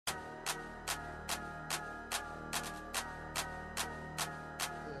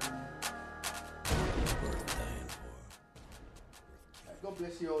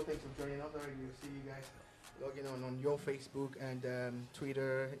bless you all. Thanks for joining us. Alright, we'll see you guys logging on your Facebook and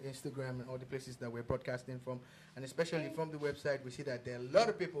Twitter, Instagram, and all the places that we're broadcasting from, and especially from the website. We see that there are a lot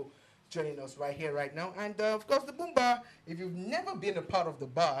of people joining us right here, right now, and of course the BoomBar. If you've never been a part of the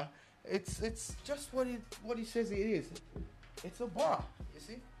bar, it's just what it says it is. It's a bar. You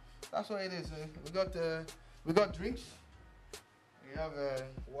see, that's what it is. We got drinks. We have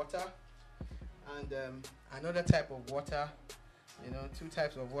water and another type of water. You know, two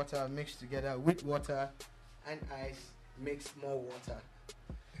types of water mixed together with water and ice makes more water.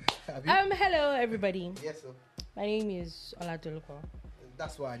 Hello everybody. Yes, sir. My name is Oladoluko.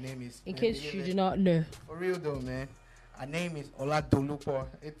 That's what our name is. In case you do not know. For real though, man. Our name is Oladoluko.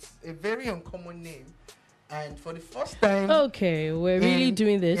 It's a very uncommon name. And for the first time... Okay, we're really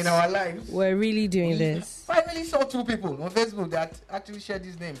doing this. In our lives. We're really doing this. Finally saw two people on Facebook that actually shared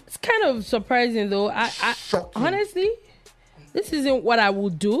this name. It's kind of surprising though. I honestly, this isn't what I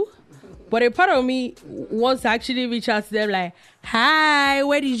would do. But a part of me wants to actually reach out to them like, hi,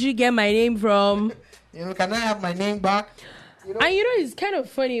 where did you get my name from? You know, can I have my name back? You know? And you know, it's kind of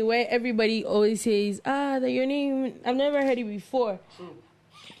funny where everybody always says, that your name, I've never heard it before.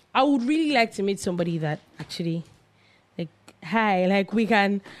 I would really like to meet somebody that actually, like, hi, like we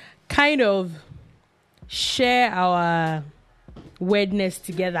can kind of share our weirdness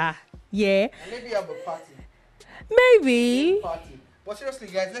together. Yeah. And maybe have a party. Maybe. Party. But seriously,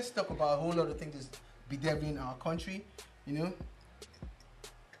 guys, let's talk about a whole lot of things that's bedeviling our country. You know?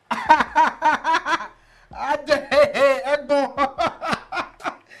 Hey,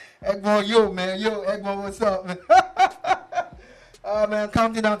 Egbo, yo, man. Yo, Egbo, what's up, man? Man,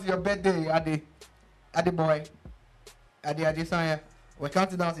 counting down to your birthday, Adi boy. Adi Sanya. We're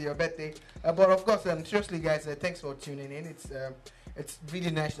counting down to your birthday. But of course, seriously, guys, thanks for tuning in. It's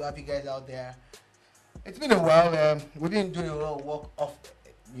really nice to have you guys out there. It's been a while. We've been doing a lot of work off,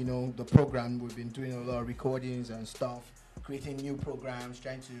 you know, the program. We've been doing a lot of recordings and stuff, creating new programs,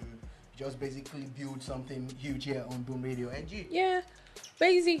 trying to just basically build something huge here on Boom Radio NG. Yeah,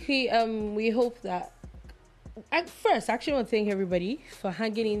 basically, we hope that. At first, I actually want to thank everybody for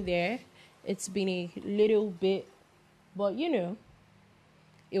hanging in there. It's been a little bit, but you know,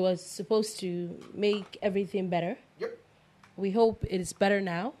 it was supposed to make everything better. Yep. We hope it is better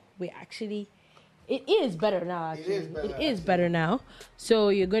now. It is better now, actually. It is better now. So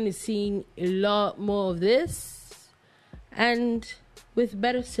you're going to see a lot more of this. And with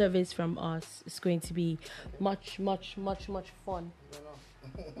better service from us, it's going to be much, much, much, much fun.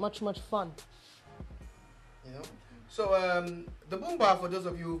 much, much fun. You know? So the BoomBar, for those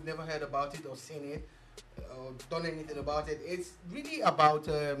of you who've never heard about it or seen it or done anything about it, it's really about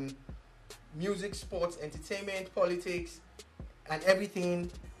music, sports, entertainment, politics, and everything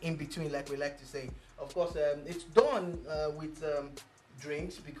in between, like we like to say. Of course, it's done with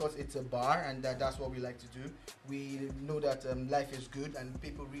drinks because it's a bar, and that's what we like to do. We know that life is good, and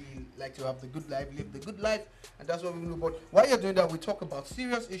people really like to have the good life, live the good life, and that's what we do. But while you're doing that, we talk about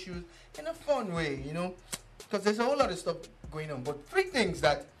serious issues in a fun way, you know, because there's a whole lot of stuff going on. But three things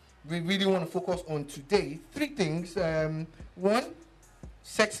that we really want to focus on today. Three things. One,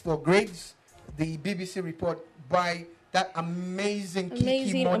 sex for grades. The BBC report by that amazing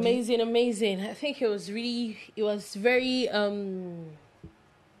Kiki Money. Amazing. I think it was very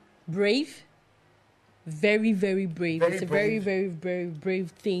brave. Very, very brave. It's a very, very, very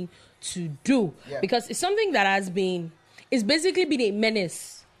brave thing to do. Yeah. Because it's something that it's basically been a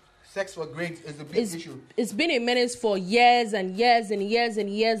menace. Sex for grades is a big issue. It's been a menace for years and years and years and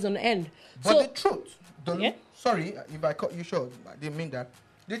years on end. But the truth, sorry if I cut you short, I didn't mean that.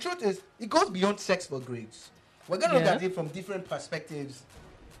 The truth is, it goes beyond sex for grades. We're going to look at it from different perspectives,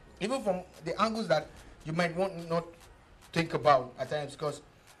 even from the angles that you might not think about at times, because,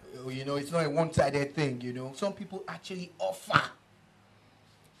 you know, it's not a one-sided thing, you know. Some people actually offer.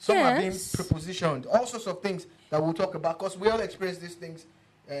 Some are being propositioned. All sorts of things that we'll talk about, because we all experience these things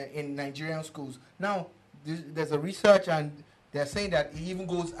in Nigerian schools. Now, there's a research, and they're saying that it even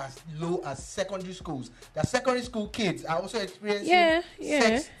goes as low as secondary schools. That secondary school kids are also experiencing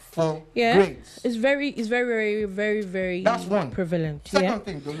sex for grades. It's very, very, very, very That's one. Prevalent. Second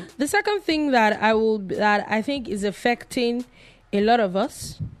thing, Dolu. The second thing that I think is affecting a lot of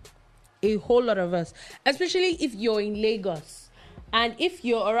us, a whole lot of us, especially if you're in Lagos, and if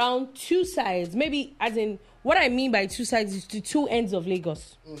you're around two sides, maybe as in what I mean by two sides is the two ends of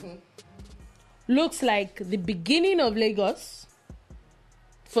Lagos. Mm-hmm. Looks like the beginning of Lagos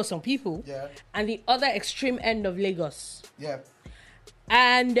for some people, and the other extreme end of Lagos. Yeah.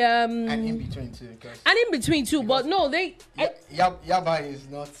 And in between too. And in between too, but no, Yaba is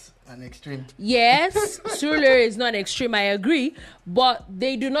not an extreme. Yes, Surulere is not extreme, I agree, but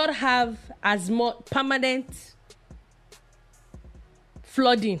they do not have as much permanent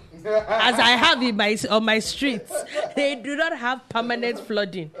flooding as I have on my streets. They do not have permanent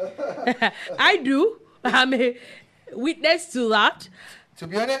flooding. I do. I'm a witness to that. To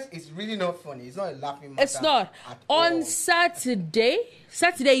be honest, it's really not funny. It's not a laughing matter. It's not. On Saturday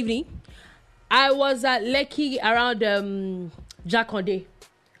evening, I was at Lekki around Jakonde.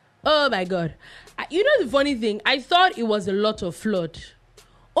 Oh my God. You know the funny thing? I thought it was a lot of flood.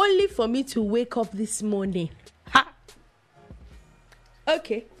 Only for me to wake up this morning. Ha!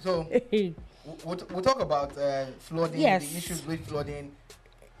 Okay. So, we'll talk about flooding, yes. The issues with flooding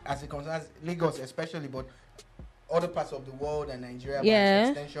as it concerns Lagos especially, but other parts of the world and Nigeria by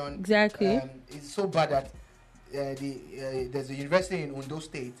extension. Exactly. It's so bad that there's a university in Ondo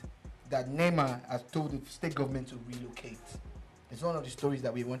State that NEMA has told the state government to relocate. It's one of the stories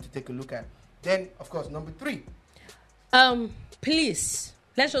that we want to take a look at. Then, of course, number 3. Please.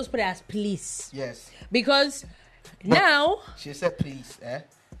 Let's just put it as please. Yes. Because but now... She said please,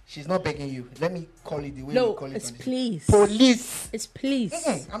 She's not begging you. Let me call it the way you call it. No, it's please. Police. It's please.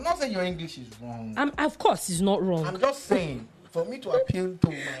 I'm not saying your English is wrong. Of course, it's not wrong. I'm just saying, for me to appeal to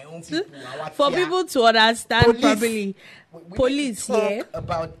my own people. For people to understand properly. Police, talk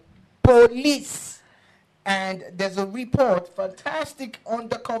about police. And there's a report, fantastic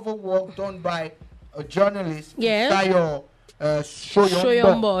undercover work done by a journalist, Fisayo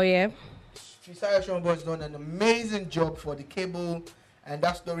Shoyombo. Fisayo Shoyombo has done an amazing job for the cable, and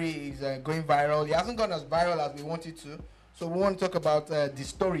that story is going viral. It hasn't gone as viral as we want it to, so we want to talk about the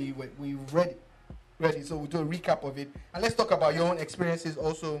story. We read it, so we'll do a recap of it, and let's talk about your own experiences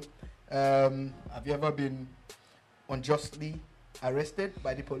also. Have you ever been unjustly arrested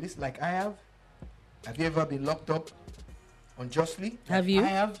by the police like I have? Have you ever been locked up unjustly? Have you? I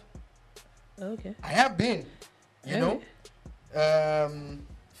have. Okay. I have been, you know,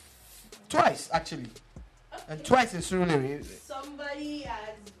 twice actually, and twice in Surulere. Somebody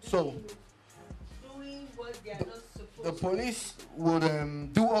has been doing what they are not supposed to. The police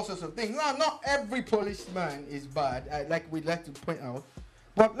would do all sorts of things. Now, not every policeman is bad, like we'd like to point out,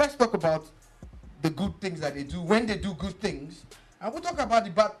 but let's talk about the good things that they do when they do good things, and we'll talk about the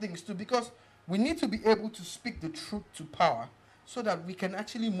bad things too, because we need to be able to speak the truth to power so that we can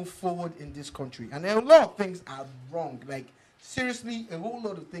actually move forward in this country. And a lot of things are wrong. Like, seriously, a whole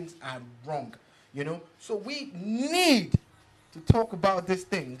lot of things are wrong, you know? So we need to talk about these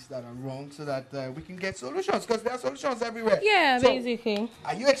things that are wrong so that we can get solutions, because there are solutions everywhere. Yeah, so, basically.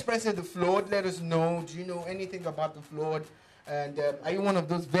 Are you expressing the flood? Let us know. Do you know anything about the flood? And are you one of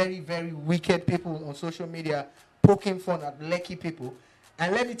those very, very wicked people on social media poking fun at Lekki people?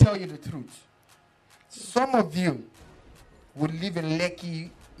 And let me tell you the truth. Some of you would live in Lekki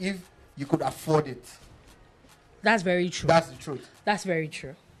if you could afford it. That's very true. That's the truth. That's very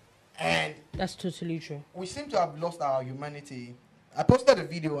true. And that's totally true. We seem to have lost our humanity. I posted a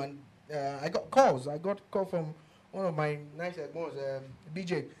video and I got calls. I got a call from one of my nice admirers,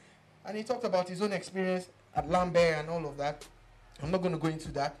 BJ. And he talked about his own experience at Lambert and all of that. I'm not going to go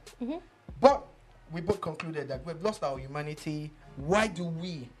into that. Mm-hmm. But we both concluded that we've lost our humanity. Why do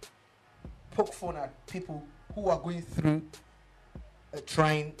we poke fun at people who are going through a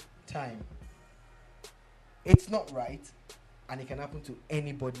trying time? It's not right, and it can happen to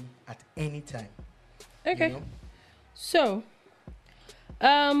anybody at any time. Okay. You know? So,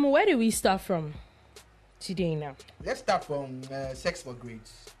 where do we start from today now? Let's start from sex for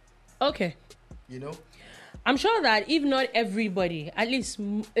grades. Okay. You know? I'm sure that if not everybody, at least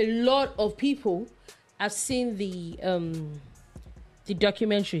a lot of people have seen the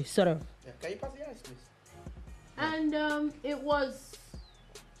documentary, sort of. Yeah. Can you pass the ice, please? And it was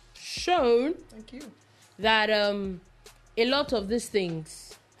shown. Thank you. That a lot of these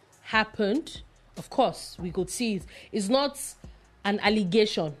things happened. Of course, we could see it. It's not an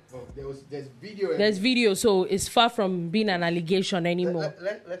allegation. Oh, there's video. There's video, so it's far from being an allegation anymore.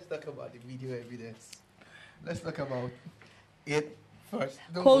 Let's talk about the video evidence. Let's talk about it first.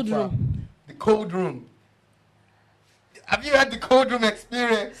 Cold room. The cold room. Have you had the cold room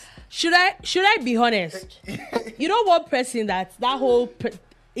experience? Should I be honest? You know what person that whole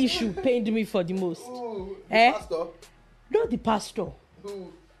issue pained me for the most? Ooh, the pastor? Not the pastor.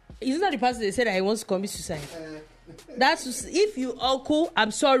 Who? Is it not the pastor that said that he wants to commit suicide? That's if you uncle,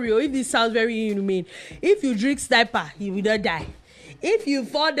 I'm sorry, or if this sounds very inhumane. If you drink sniper, you will not die. If you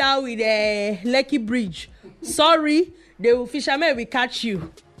fall down with a Lekki bridge, sorry, the fishermen will catch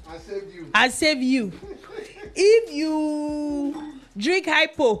you. I saved you. I save you. If you drink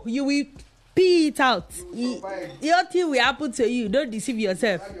hypo, you will pee it out. You will survive. Your thing will happen to you. Don't deceive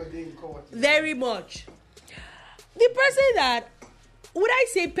yourself. Have your day in court. Very much. The person that would I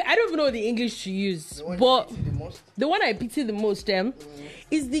say I don't even know the English to use, but the one I pity the most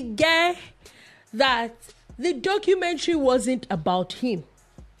is the guy that the documentary wasn't about him,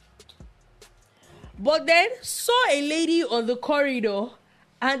 but then saw a lady on the corridor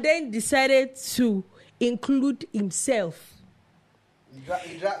and then decided to include himself.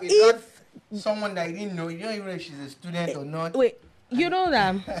 If someone that you didn't know, you don't even know if she's a student or not. Wait, you know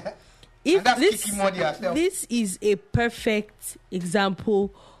that if this is a perfect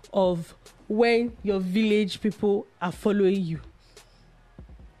example of when your village people are following you.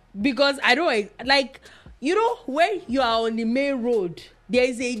 Because I don't like, you know, when you are on the main road, there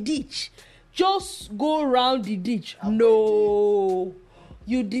is a ditch. Just go around the ditch. No,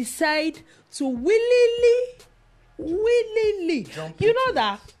 you decide to willingly. You know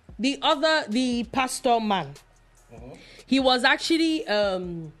that the pastor man, he was actually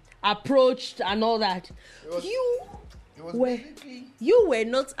approached and all that. You were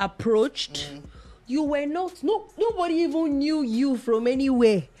not approached. You were not. Nobody even knew you from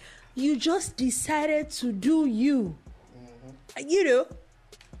anywhere. You just decided to do you. You know.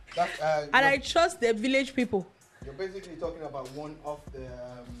 And I trust the village people. You're basically talking about one of the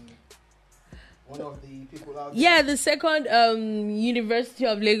people out there. Yeah, the second University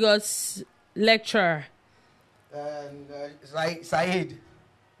of Lagos lecturer. Said.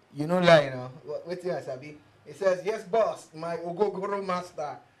 You know, like, you know, wait till I sabi. It says, yes, boss, my Ogogoro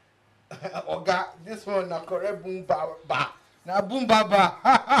master. Oga, this one na correct BoomBar. Now BoomBar.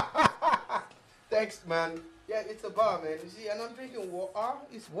 Thanks, man. Yeah, it's a bar, man. You see, and I'm drinking water.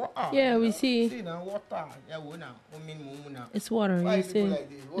 It's water. Yeah, we see. See now, water. Yeah, we now. It's water. Why you is see. it like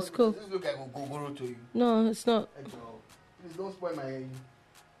this? It's cool. Does this look like Ogogoro to you? No, it's not. Please don't spoil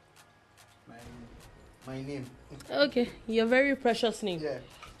my name. Okay, your very precious name. Yeah.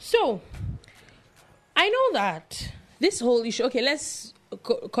 So, I know that this whole issue. Okay, let's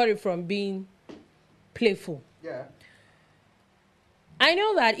cut it from being playful. Yeah. I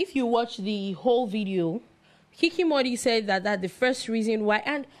know that if you watch the whole video, Kiki Modi said that the first reason why,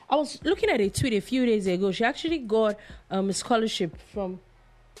 and I was looking at a tweet a few days ago, she actually got a scholarship from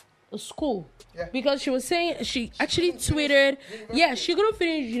a school. Yeah. Because she was saying, she actually tweeted, yeah, she couldn't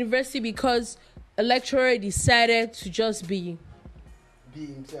finish university because a lecturer decided to just be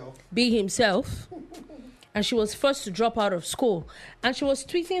himself. And she was forced to drop out of school. And she was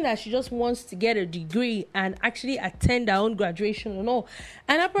tweeting that she just wants to get a degree and actually attend her own graduation and all.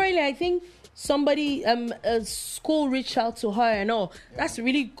 And apparently, I think somebody, a school reached out to her and all. Yeah. That's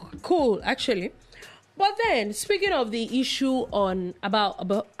really cool, actually. But then, speaking of the issue on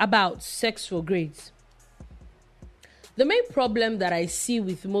about sex for grades, the main problem that I see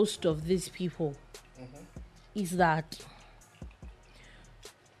with most of these people is that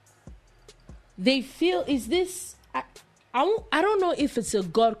they feel I don't know if it's a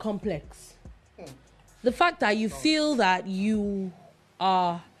God complex. The fact that you feel that you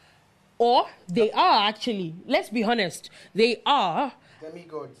are, or they are actually, let's be honest, they are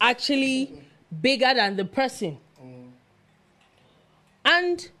demigods. Actually bigger than the person.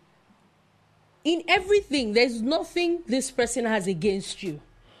 And in everything, there's nothing this person has against you.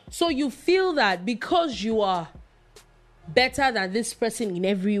 So you feel that because you are better than this person in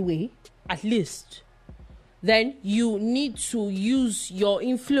every way, at least, then you need to use your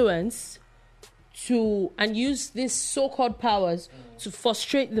influence and use these so-called powers to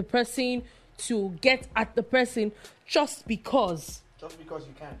frustrate the person, to get at the person just because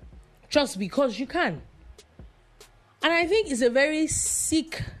you can. And I think it's a very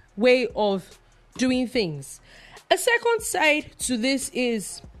sick way of doing things. A second side to this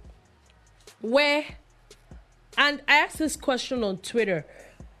is where, and I asked this question on Twitter,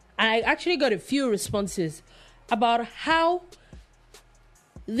 and I actually got a few responses about how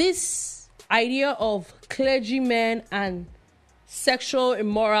this idea of clergymen and sexual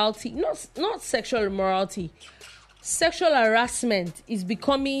immorality, not sexual immorality, sexual harassment is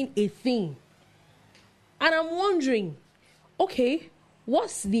becoming a thing. And I'm wondering, okay,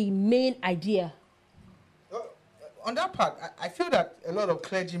 what's the main idea? On that part, I feel that a lot of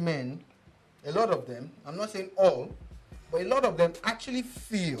clergymen, a lot of them, I'm not saying all, but a lot of them actually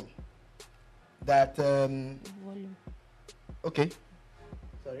feel that okay,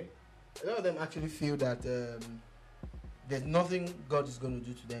 sorry. A lot of them actually feel that there's nothing God is going to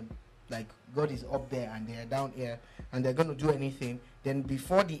do to them. Like God is up there and they're down here and they're going to do anything. Then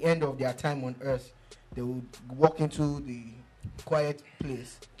before the end of their time on earth, they will walk into the quiet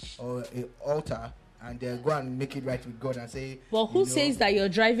place or an altar and go and make it right with God and say. Well, who says that you're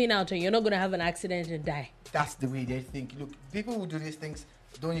driving out and you're not going to have an accident and die? That's the way they think. Look, people who do these things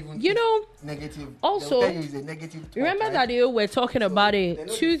don't even negative. Also, tell you it's a negative talk, remember that we're talking about it.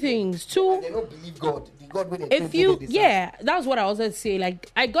 Two things. They don't believe God. The God with that's what I was going to say.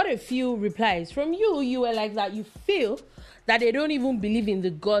 Like, I got a few replies from you. You were like that. You feel that they don't even believe in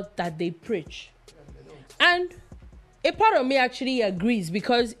the God that they preach. Yeah, and a part of me actually agrees,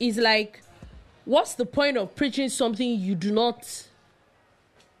 because it's like, what's the point of preaching something you do not?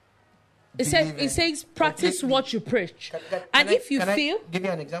 It says practice what you preach. If you feel, give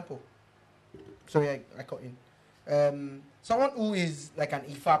you an example. Sorry, I cut in. Someone who is like an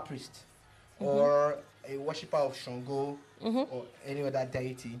Ifa priest or a worshipper of Shango or any other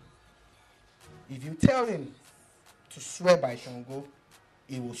deity, if you tell him to swear by Shango,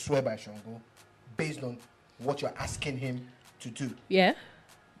 he will swear by Shango based on what you're asking him to do. Yeah.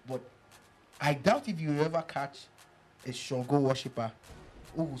 But I doubt if you ever catch a Shango worshipper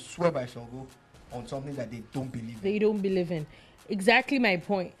who will swear by Shango on something that they don't believe in. They don't believe in. Exactly my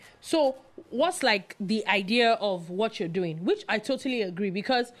point. So what's like the idea of what you're doing? Which I totally agree,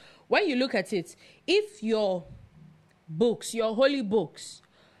 because when you look at it, if your books, your holy books,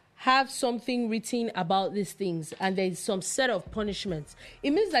 have something written about these things and there's some set of punishments,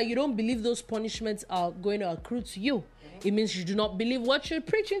 it means that you don't believe those punishments are going to accrue to you. It means you do not believe what you're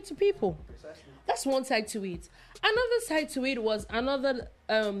preaching to people. Precisely. That's one side to it. Another side to it was another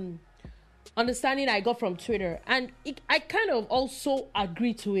understanding I got from Twitter, and I kind of also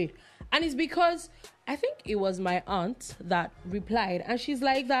agree to it. And it's because I think it was my aunt that replied, and she's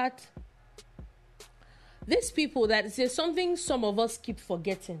like that. These people, that there's something some of us keep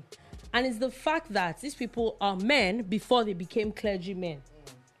forgetting, and it's the fact that these people are men before they became clergymen,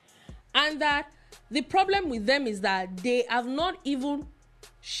 and that the problem with them is that they have not even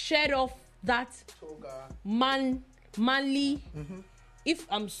shed off that manly, if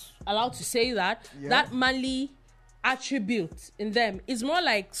I'm allowed to say that, that manly attribute in them. Is more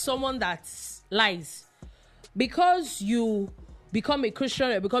like someone that lies. Because you become a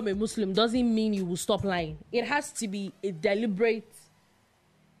Christian or become a Muslim doesn't mean you will stop lying. It has to be a deliberate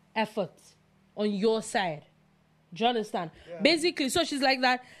effort on your side. Do you understand? Yeah. Basically, so she's like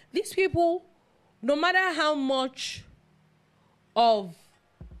that. These people, no matter how much of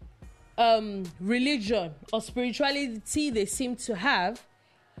religion or spirituality they seem to have,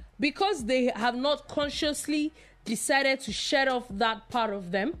 because they have not consciously decided to shed off that part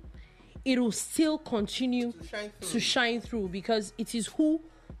of them, it will still continue to shine through because it is who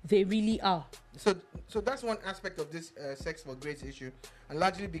they really are. So that's one aspect of this sex for grace issue, and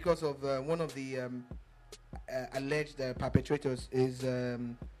largely because of one of the alleged perpetrators is a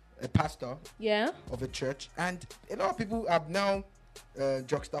pastor of a church, and a lot of people have now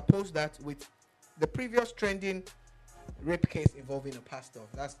juxtaposed that with the previous trending rape case involving a pastor.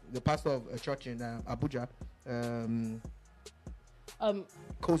 That's the pastor of a church in Abuja,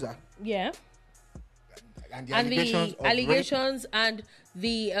 Koza. Yeah. And the allegations and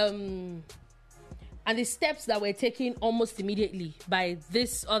the steps that were taken almost immediately by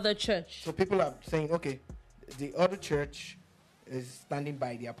this other church. So people are saying, okay, the other church is standing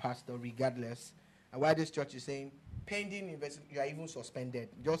by their pastor regardless, and while this church is saying, pending investigation, you are even suspended.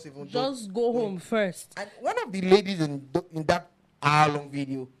 Just go home first. And one of the ladies in that hour-long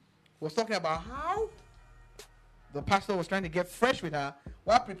video was talking about how the pastor was trying to get fresh with her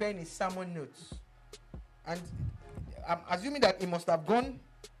while preparing his sermon notes. And I'm assuming that he must have gone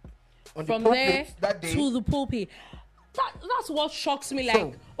on from the there that day to the pulpit. That's what shocks me.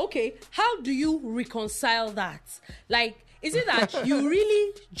 Like, okay, how do you reconcile that? Like, is it that you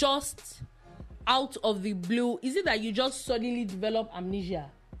really just out of the blue? Is it that you just suddenly develop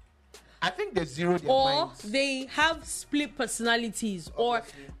amnesia? I think they zero their minds. Or they have split personalities.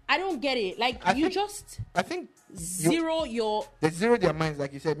 Obviously. Or I don't get it. Like, I think they zero their minds,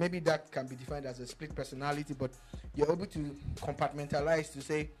 like you said. Maybe that can be defined as a split personality, but you're able to compartmentalize to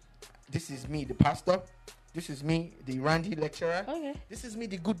say, this is me, the pastor. This is me, the Randy lecturer. Okay. This is me,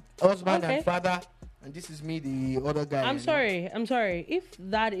 the good husband and father. And this is me, the other guy. I'm sorry. If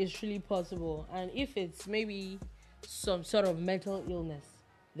that is truly possible, and if it's maybe some sort of mental illness,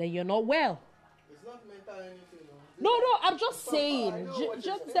 then you're not well. It's not mental anything. No, I'm just saying.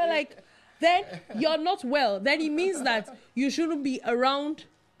 Just say like, then you're not well. Then it means that you shouldn't be around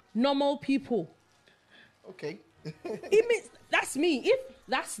normal people. Okay. It means that's me. If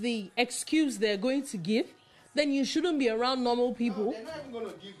that's the excuse they're going to give, then you shouldn't be around normal people. No, they're not even going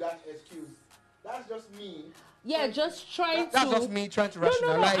to give that excuse. That's just me. Yeah, just trying to. That's just me trying to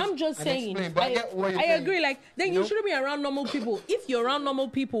rationalize. No, I'm just saying. Explain, but I agree. Like, then you shouldn't be around normal people. If you're around normal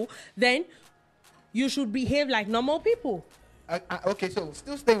people, then you should behave like normal people. Okay, so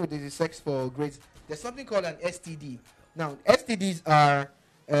still staying with the sex for grades, there's something called an STD. Now, STDs are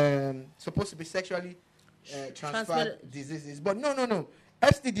supposed to be sexually transferred diseases, but no.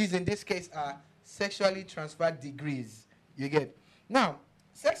 STDs in this case are sexually transferred degrees. You get? Now,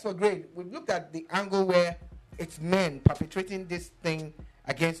 sex for grade, we've looked at the angle where it's men perpetrating this thing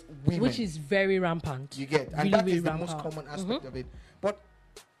against women, which is very rampant. You get? And that is the most common aspect of it. But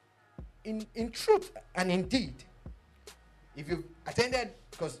in truth and indeed, if you've attended,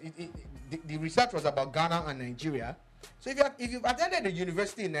 because the research was about Ghana and Nigeria, so if you've attended a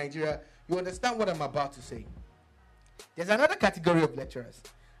university in Nigeria, you understand what I'm about to say. There's another category of lecturers,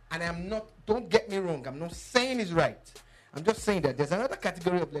 and don't get me wrong, I'm not saying it's right. I'm just saying that there's another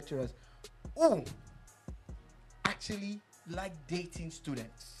category of lecturers who actually like dating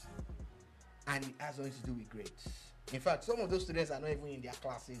students, and it has nothing to do with grades. In fact, some of those students are not even in their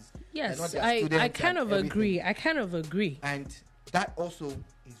classes. Yes, I kind of agree. And that also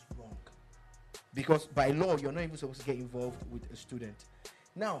is wrong. Because by law, you're not even supposed to get involved with a student.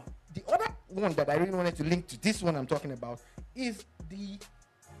 Now, the other one that I really wanted to link to this one I'm talking about is the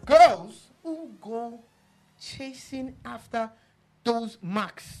girls who go chasing after those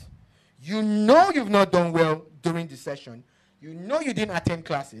marks. You know you've not done well during the session. You know you didn't attend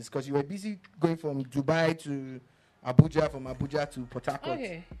classes because you were busy going from Dubai to Abuja, from Abuja to Port Harcourt.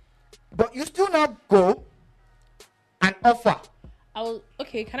 Okay. But you still now go and offer.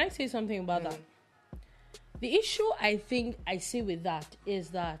 Can I say something about that? The issue I think I see with that is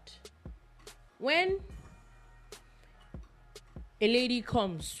that when a lady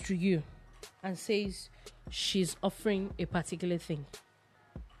comes to you and says she's offering a particular thing,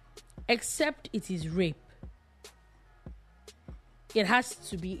 except it is rape, it has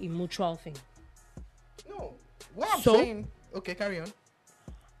to be a mutual thing. No. What I'm saying... Okay, carry on.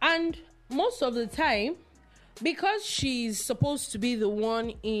 And most of the time, because she's supposed to be the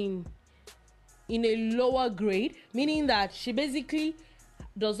one in a lower grade, meaning that she basically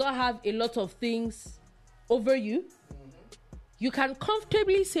does not have a lot of things over you, you can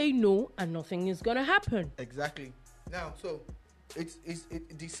comfortably say no and nothing is going to happen. Exactly. Now, so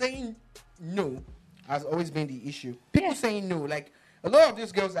the saying no has always been the issue. People saying no, like a lot of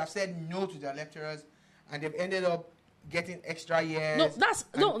these girls have said no to their lecturers and they've ended up getting extra years.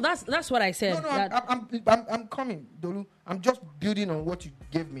 That's what I said. I'm coming, Dolu. I'm just building on what you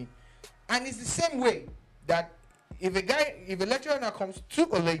gave me. And it's the same way that if a lecturer now comes to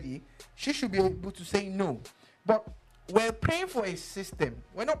a lady, she should be able to say no. But we're praying for a system.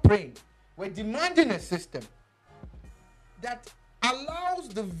 We're not praying. We're demanding a system that allows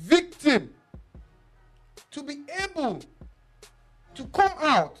the victim to be able to come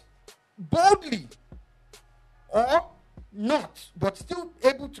out boldly or not, but still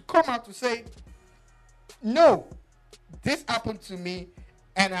able to come out to say, no, this happened to me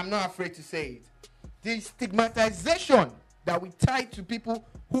and I'm not afraid to say it. The stigmatization that we tie to people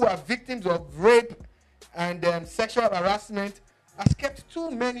who are victims of rape and sexual harassment has kept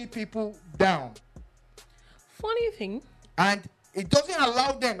too many people down. Funny thing. And it doesn't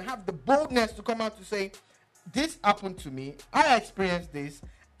allow them to have the boldness to come out to say, this happened to me, I experienced this,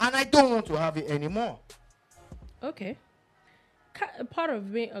 and I don't want to have it anymore. Okay. Part of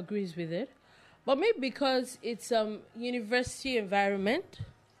me agrees with it. But maybe because it's university environment,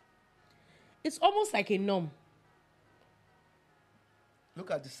 it's almost like a norm. Look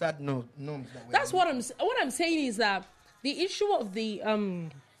at the sad norms that we're That's what I'm saying is that the issue of the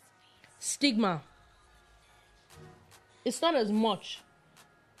stigma, it's not as much.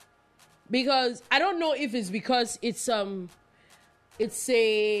 Because I don't know if it's because it's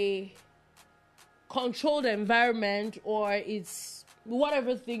a controlled environment or it's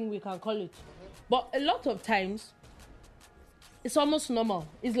whatever thing we can call it. But a lot of times, it's almost normal.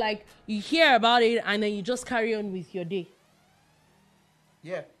 It's like you hear about it and then you just carry on with your day.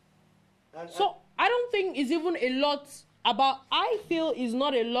 Yeah. So I don't think it's even a lot about, I feel it's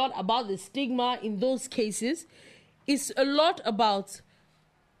not a lot about the stigma in those cases. It's a lot about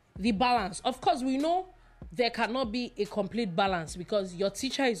the balance. Of course, we know there cannot be a complete balance because your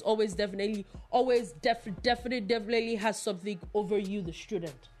teacher is always definitely has something over you, the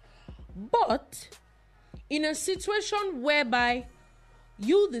student. But in a situation whereby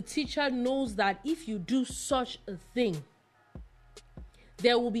you, the teacher, knows that if you do such a thing,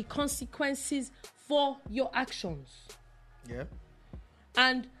 there will be consequences for your actions. Yeah.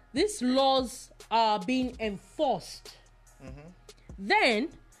 And these laws are being enforced. Then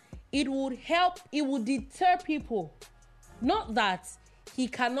it would help, it would deter people. Not that he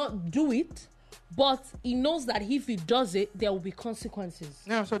cannot do it, but he knows that if he does it, there will be consequences.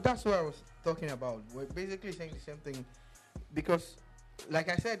 Yeah, so that's what talking about. We're basically saying the same thing because, like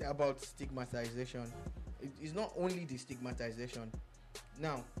I said about stigmatization, it's not only the stigmatization.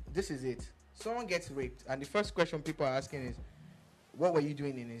 Now, this is it. Someone gets raped, and the first question people are asking is, "What were you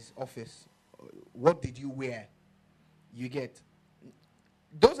doing in his office? What did you wear?" You get.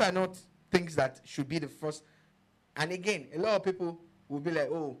 Those are not things that should be the first. And again, a lot of people will be like,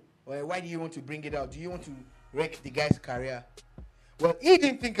 "Oh, well, why do you want to bring it out? Do you want to wreck the guy's career?" Well, he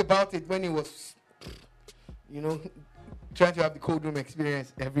didn't think about it when he was, trying to have the cold room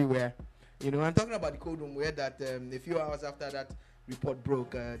experience everywhere. I'm talking about the cold room where that a few hours after that report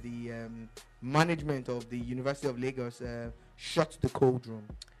broke, the management of the University of Lagos shut the cold room.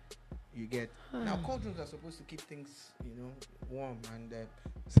 You get. Now, cold rooms are supposed to keep things, warm. And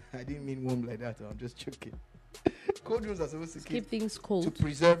I didn't mean warm like that. I'm just joking. Cold rooms are supposed to keep things cold. To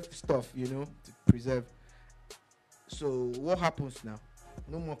preserve stuff, to preserve. So, what happens now?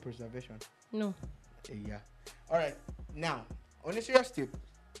 No more preservation. No. Yeah. All right. Now, on a serious tip,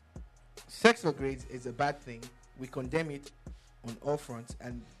 sex for grades is a bad thing. We condemn it on all fronts.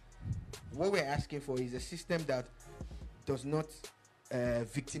 And what we're asking for is a system that does not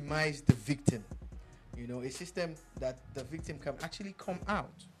victimize the victim. A system that the victim can actually come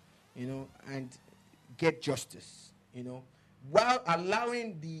out, and get justice, while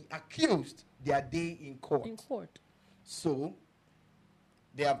allowing the accused their day in court. So,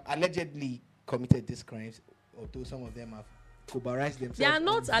 they have allegedly committed these crimes, although some of them have coerced themselves. They are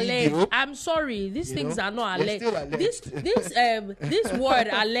not alleged. I'm sorry. These things are not alleged. This word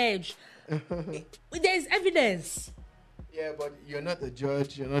alleged. There's evidence. Yeah, but you're not the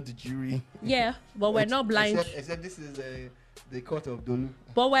judge. You're not the jury. Yeah, but we're not blind. Except this is the court of Dolu.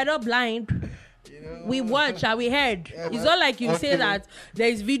 But we're not blind. We watch and we heard. Yeah, it's not like you say that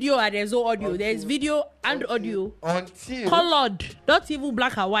there's video and there's no audio. There's video and audio. Until colored, not even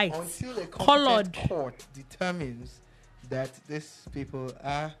black and white. Until a competent court determines that these people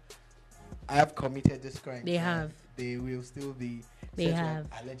have committed this crime. They have. They will still be. They have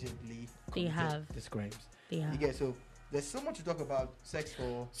allegedly. They have these crimes. They have. Yeah. So there's so much to talk about sex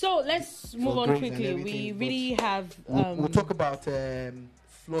for. So let's move on quickly. We really have. We'll talk about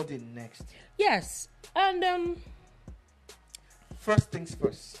flooding next. Yes, and first things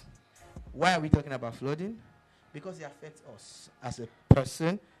first. Why are we talking about flooding? Because it affects us as a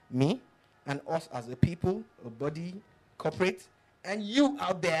person, me, and us as a people, a body, corporate, and you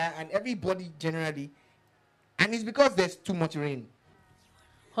out there, and everybody generally. And it's because there's too much rain.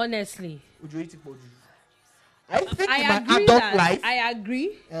 Honestly, I think in my adult life, I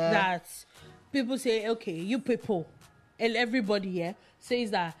agree that people say, okay, you people, and everybody here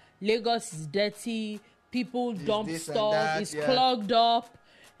says that Lagos is dirty, people dump stuff, it's clogged up,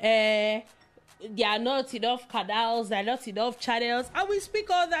 there are not enough canals, there are not enough channels, and we speak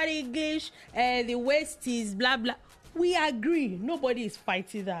all that English, the waste is blah blah. We agree, nobody is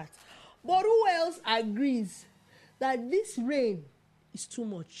fighting that. But who else agrees that this rain is too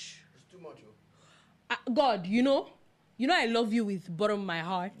much? It's too much. Oh. God, I love you with bottom of my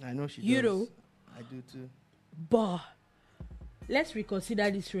heart. I know she does. I do too. But let's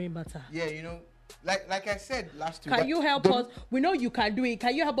reconsider this rain matter. Yeah, like I said last week. Can you help us? We know you can do it.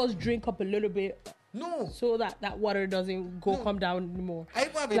 Can you help us drink up a little bit? No. So that water doesn't come down anymore. I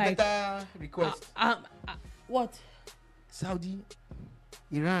even have a better request. What? Saudi,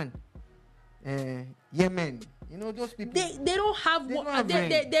 Iran, Yemen. Those people. They don't have water.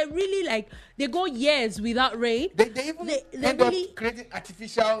 They're really they go years without rain. They even end up creating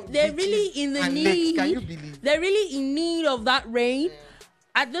artificial. They're really in the need. Can you believe? They're really in need of that rain. Yeah.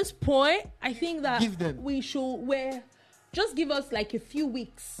 At this point, I think that we should just give us a few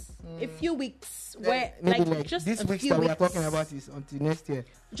weeks. A few weeks where maybe just this a week few that weeks. we are talking about is until next year.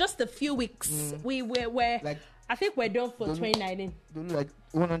 Just a few weeks. We're I think we're done for 2019. Don't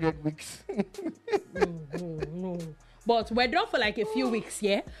 100 weeks. No. But we're done for a few weeks,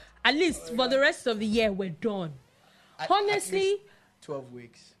 yeah? At least for the rest of the year, we're done. Honestly, 12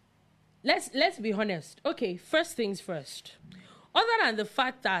 weeks. Let's be honest. Okay, first things first. Other than the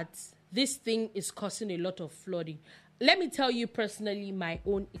fact that this thing is causing a lot of flooding, let me tell you personally my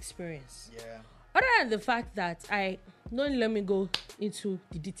own experience. Yeah. Other than the fact that don't let me go into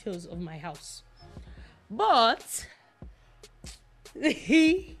the details of my house. But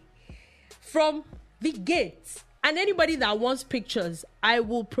from the gate, and anybody that wants pictures, I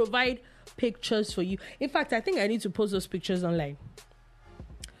will provide pictures for you. In fact, I think I need to post those pictures online.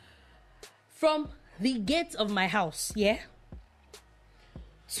 From the gate of my house,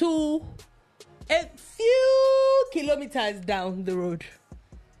 to a few kilometers down the road,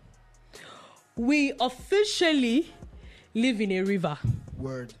 we officially live in a river.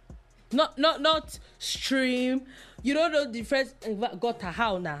 Word. Not stream. You don't know the difference. Gutter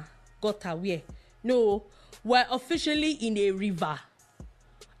how now? Gutter where? No, we're officially in a river.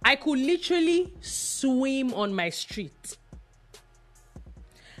 I could literally swim on my street.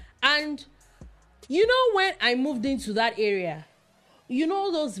 And you know, when I moved into that area, you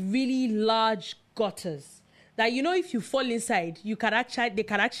know those really large gutters that, you know, if you fall inside, they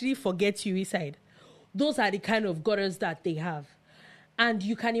can actually forget you inside. Those are the kind of gutters that they have. And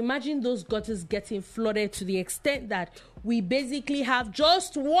you can imagine those gutters getting flooded to the extent that we basically have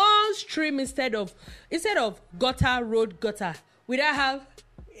just one stream instead of gutter, road, gutter. We don't have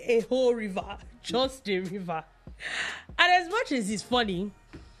a whole river, just a river. And as much as it's funny,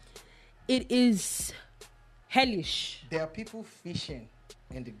 it is hellish. There are people fishing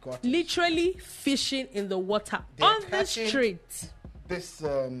in the gutter. Literally fishing in the water on the street. This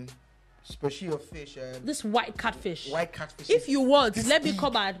species of fish. This white catfish. White catfish. If you want, let me big.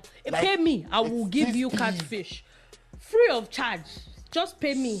 come and Like, pay me. I will give you big. catfish, free of charge. Just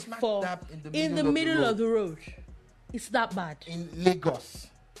pay me Smack for dab in the middle of the road. It's that bad. In Lagos.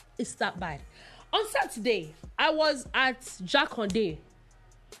 It's that bad. On Saturday, I was at Jakonde,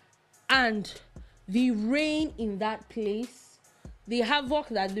 and the rain in that place, the havoc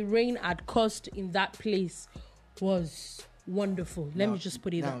that the rain had caused in that place was wonderful. Let me just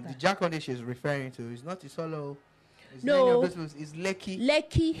put it like that. The Jakonde she's referring to is not Isolo. It's No. It's Lekki.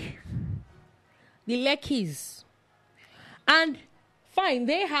 Lekki. The Lekkis. And fine,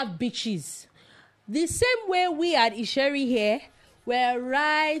 they have beaches. The same way we at Isheri here, we're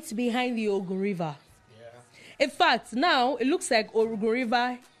right behind the Ogun River. Yeah. In fact, now it looks like Ogun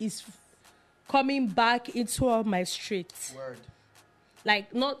River is coming back into my street. Word. Like,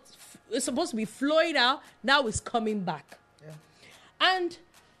 it's supposed to be flowing out, now it's coming back. Yeah. And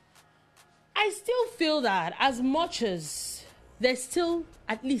I still feel that as much as there's still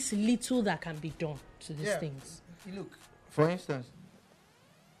at least little that can be done to these things. You look, for instance,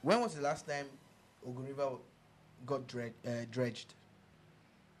 when was the last time Ogun River got dredged?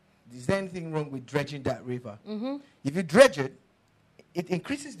 Is there anything wrong with dredging that river? Mm-hmm. If you dredge it, it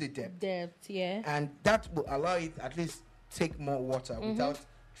increases the depth. Yeah. And that will allow it at least take more water without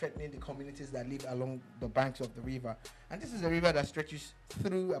threatening the communities that live along the banks of the river. And this is a river that stretches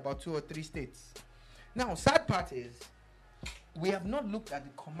through about 2 or 3 states. Now, sad part is, we have not looked at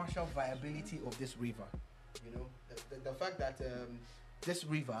the commercial viability of this river. You know, the fact that this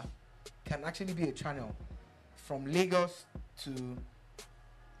river can actually be a channel from Lagos to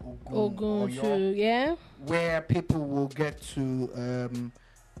Ogun yeah. where people will get to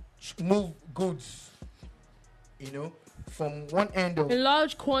move goods, you know, from one end of In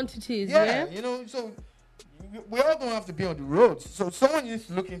large quantities, yeah. you know, so we all don't have to be on the roads. So someone needs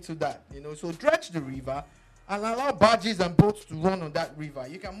to look into that, you know. So dredge the river and allow barges and boats to run on that river.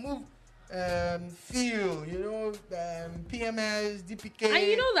 You can move fuel, you know, PMS, DPK, And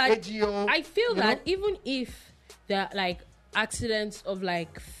you know that AGO, I feel you that know? even if there are like accidents of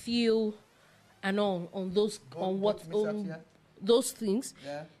like fuel and on those those things,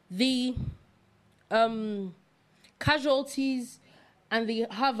 the casualties and the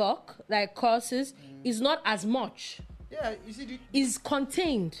havoc that causes is not as much. Yeah, you see, Is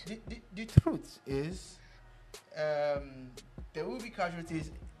contained. the truth is, there will be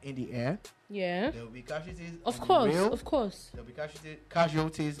casualties in the air. Yeah. There will be casualties Of on course, the rail. of course. There will be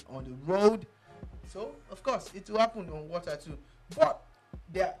casualties on the road. So, of course, it will happen on water too. But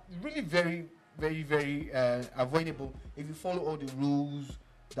they are really very, very, very avoidable if you follow all the rules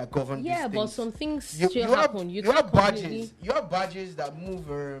that govern these things. But some things still happen. You have completely- barges. You have barges that move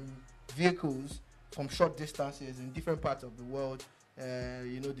vehicles from short distances in different parts of the world.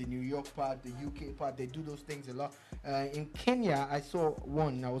 You know, the New York part, the UK part, they do those things a lot. In Kenya, I saw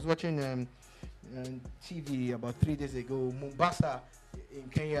one. I was watching TV about 3 days ago. Mombasa in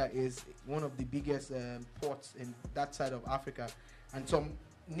Kenya is one of the biggest ports in that side of Africa. And some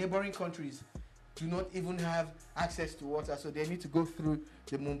neighboring countries do not even have access to water, so they need to go through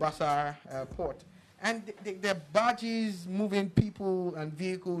the Mombasa port. And there are barges moving people and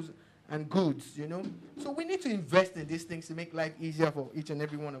vehicles and goods, you know. So we need to invest in these things to make life easier for each and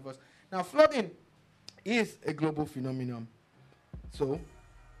every one of us. Now, flooding is a global phenomenon. So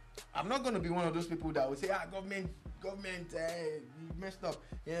I'm not going to be one of those people that will say, government, you messed up.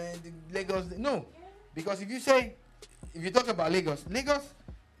 Yeah, the Lagos. No, because if you talk about Lagos,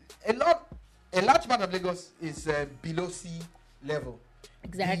 a large part of Lagos is below sea level.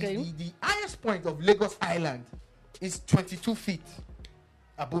 Exactly. The highest point of Lagos Island is 22 feet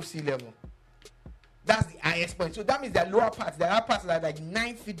above sea level. That's the highest point. So that means there are parts that are like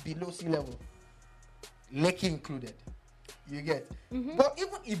 9 feet below sea level, Lekki included. You get. But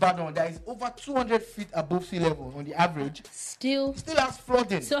even Ibadan, that is over 200 feet above sea level on the average, Still has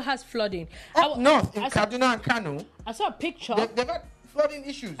flooding. Still has flooding. Up north in Kaduna and Kano, I saw a picture. They've had flooding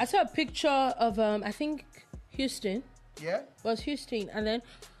issues. I saw a picture of I think Houston. Yeah. It was Houston, and then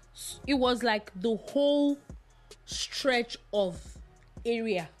it was like the whole stretch of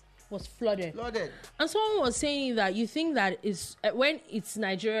area was flooded. And someone was saying that you think that is when it's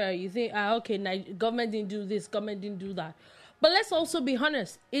Nigeria, you think okay, government didn't do this, government didn't do that. But let's also be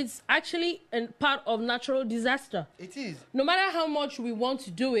honest, it's actually a part of natural disaster. It is. No matter how much we want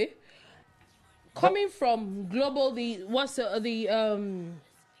to do it, coming from global, the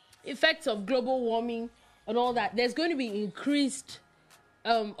effects of global warming and all that, there's going to be increased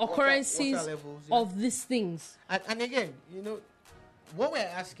occurrences water levels, of these things. And again, what we're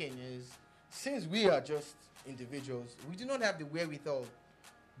asking is, since we are just individuals, we do not have the wherewithal,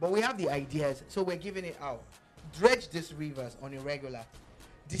 but we have the ideas, so we're giving it out. Dredge these rivers on a regular.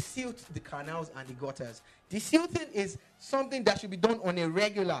 Desilt the canals and the gutters. Desilting is something that should be done on a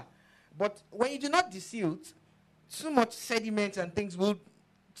regular. But when you do not desilt, too much sediment and things will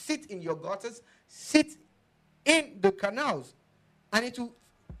sit in your gutters, sit in the canals, and it will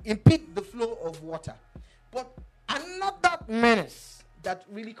impede the flow of water. But another menace that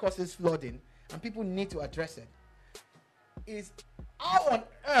really causes flooding, and people need to address it, is how on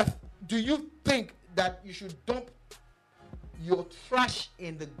earth do you think that you should dump your trash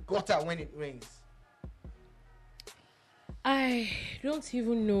in the gutter when it rains? I don't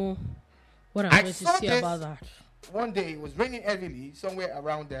even know what I'm going to say about that. One day it was raining heavily somewhere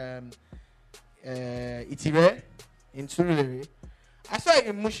around Itire in Surulere. I saw it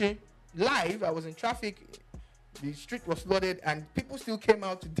in Mushi live. I was in traffic. The street was flooded and people still came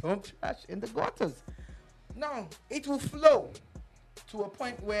out to dump trash in the gutters. Now, it will flow to a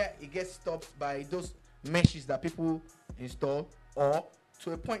point where it gets stopped by those meshes that people install, or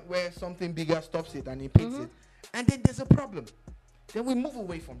to a point where something bigger stops it and impedes it. And then there's a problem. Then we move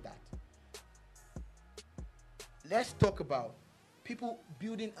away from that. Let's talk about people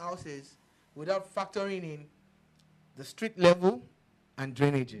building houses without factoring in the street level and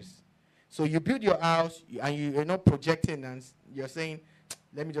drainages. So you build your house and you're not projecting and you're saying,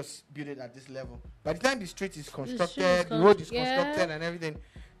 let me just build it at this level. By the time the street is constructed, the road is constructed and everything,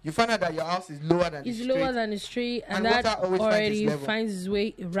 you find out that your house is lower than the street. It's lower than the street, and that already finds its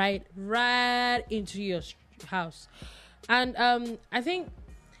way right into your house. And I think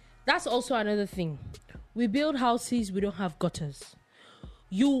that's also another thing. We build houses, we don't have gutters.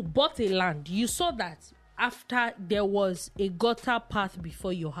 You bought a land. You saw that after there was a gutter path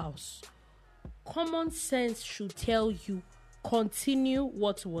before your house. Common sense should tell you, continue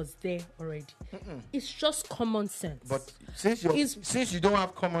what was there already. It's just common sense. But since you don't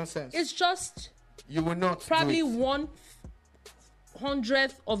have common sense, it's just you will not probably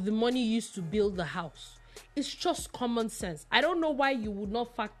 1/100th of the money used to build the house. It's just common sense. I don't know why you would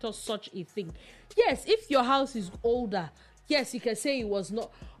not factor such a thing. Yes, if your house is older, yes, you can say it was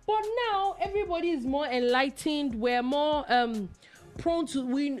not. But now everybody is more enlightened. We're more prone to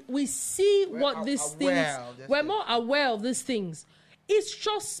we see what these things. We're more aware of these things. It's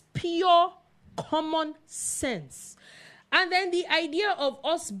just pure common sense. And then the idea of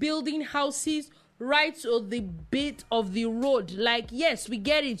us building houses right on the bit of the road, like, yes, we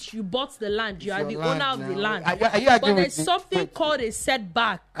get it. You bought the land. You are the owner of the land. Are you arguing but there's something called a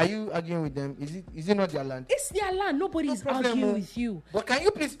setback. Are you arguing with them? Is it not their land? It's their land. Nobody is arguing with you. But can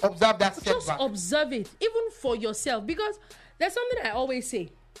you please observe that setback? Just observe it, even for yourself. Because there's something I always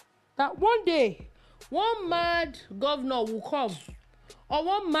say, that one day, one mad governor will come, or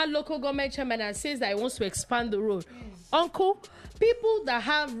one mad local government chairman, and says that he wants to expand the road. Uncle, people that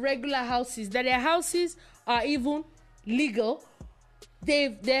have regular houses, that their houses are even legal,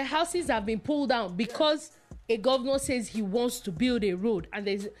 their houses have been pulled down because a governor says he wants to build a road. And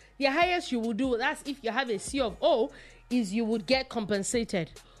the highest you will do, that's if you have a C of O, is you would get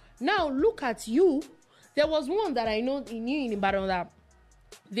compensated. Now, look at you. There was one that I knew in Ibadan that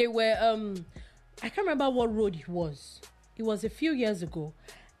they were, I can't remember what road it was. It was a few years ago.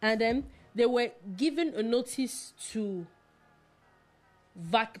 And then they were given a notice to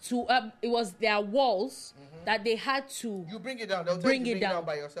it was their walls that they had to. You bring it down. They'll bring it down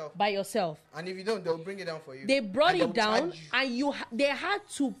by yourself. And if you don't, they'll bring it down for you. They brought it down, and they had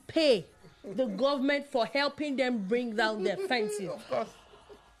to pay the government for helping them bring down their fences. Of course.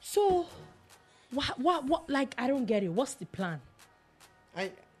 So, what? Like, I don't get it. What's the plan?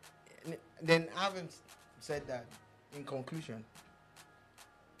 I haven't said that. In conclusion,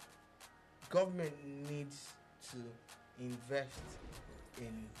 government needs to invest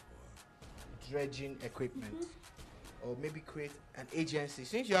in dredging equipment. or maybe create an agency.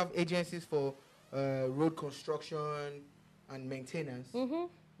 Since you have agencies for road construction and maintenance,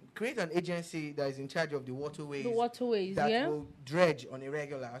 create an agency that is in charge of the waterways. The waterways, that will dredge on a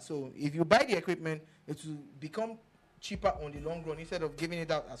regular. So if you buy the equipment, it will become cheaper on the long run instead of giving it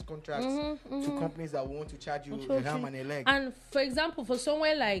out as contracts to companies that want to charge you a arm and a leg. And for example, for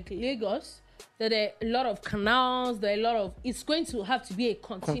somewhere like Lagos, there are a lot of canals, there are a lot of, it's going to have to be a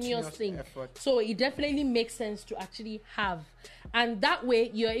continuous thing. Effort. So it definitely makes sense to actually have. And that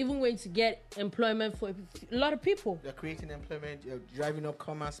way, you're even going to get employment for a lot of people. You're creating employment, you're driving up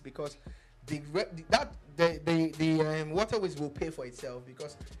commerce, because the waterways will pay for itself,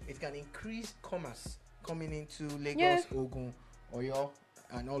 because it can increase commerce coming into Lagos, Ogun, Oyo,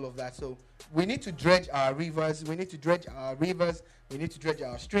 and all of that. So we need to dredge our rivers. We need to dredge our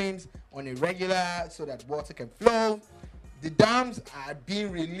streams on a regular so that water can flow. The dams are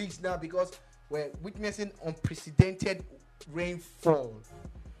being released now because we're witnessing unprecedented rainfall.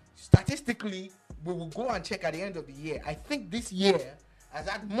 Statistically, we will go and check at the end of the year. I think this year has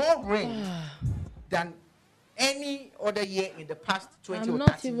had more rain than any other year in the past 20 or 30 years. I'm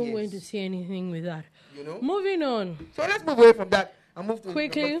not even going to say anything with that. You know? Moving on. So let's move away from that and move to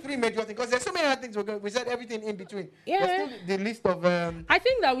quickly 3 major things, because there's so many other things we said everything in between. Yeah. There's still the list of I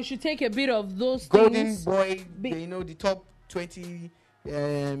think that we should take a bit of those Golden things. Boy, the top 20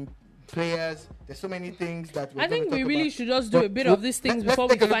 players. There's so many things that I think we really should just do a bit of these things before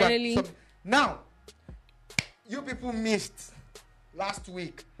we finally. Now, you people missed last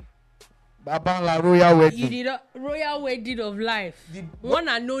week Babanla Royal Wedding. You did a Royal Wedding of life. One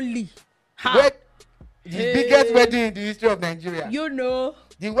and only. The biggest wedding in the history of Nigeria. You know.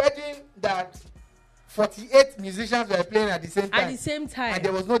 The wedding that 48 musicians were playing at the same time. At the same time. And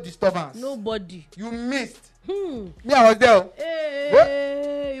there was no disturbance. Nobody. You missed. Me, I was there.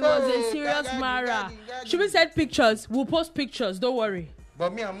 Hey, it was a serious mara. Should we send pictures? We'll post pictures. Don't worry.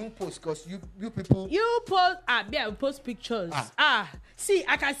 But me, I won't post because you people. You post. I will post pictures. See,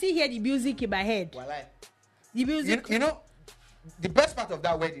 I can see here the music in my head. Walai. The music. You know, the best part of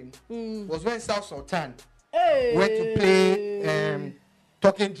that wedding was when South Sultan went to play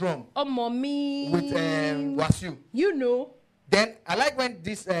talking drum. Oh, mommy. With Wasiu. You know. Then I like when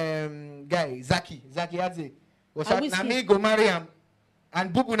this guy Zaki Hadze was at Nami go marry him,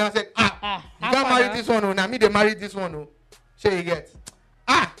 and Bubu now said, you can't marry this one, Nami they married this one, so you get.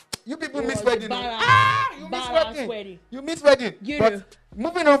 You people miss wedding. You miss wedding. You miss wedding. But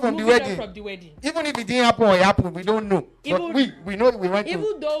moving on from the wedding. Even if it didn't happen or it happened, we don't know. But we know we went to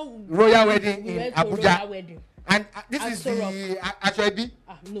royal wedding in Abuja. And this is the Ashwebi.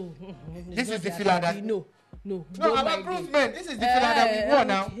 No. This is the filler that. No, I'm a groomsman. This is the filler that we wore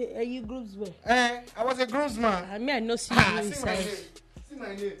now. Are you groomsman? I was a groomsman. I mean, I know see you inside. See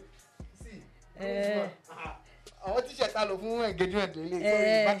my name. See. Groomsman. Our t-shirt all over engagement.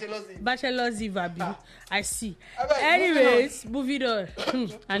 Bachelor's Eve, I see. Anyways, moving on.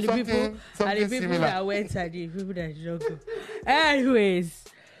 And the people that went and the people that did not go. Anyways,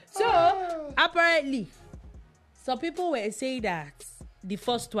 so apparently, some people were saying that the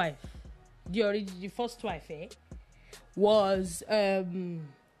first wife, the first wife, was around.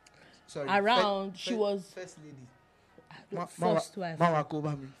 She was first lady. First wife.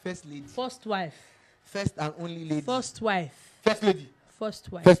 First lady. First wife. First and only lady. First wife. First lady.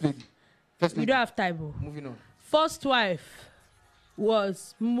 First wife. First lady. First lady. You don't have time. Moving on. First wife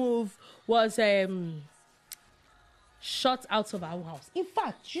was shot out of our house. In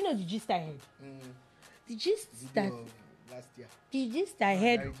fact, you know the gist I heard. The gist last year. The gist I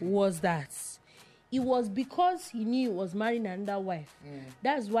heard was that it was because he knew he was marrying another wife.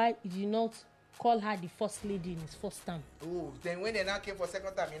 That's why he did not call her the first lady in his first time. Oh, then when they now came for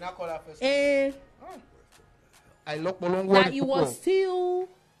second time, he now call her first. I look that he was still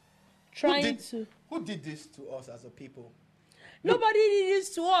trying to. Who did this to us as a people? Nobody did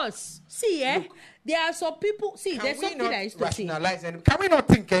this to us. See, look, there are some people. See, there's something I used to say. Can we not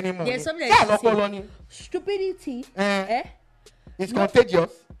think anymore? There's something I used to say. Stupidity. It's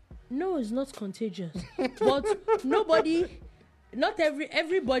contagious. No, it's not contagious. But nobody. Not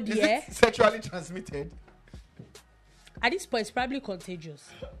everybody. Is it sexually transmitted? At this point, it's probably contagious.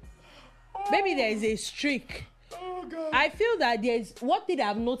 Maybe there is a streak. Oh God. I feel that there's one thing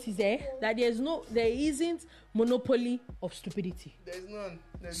I've noticed that there isn't monopoly of stupidity. There's none.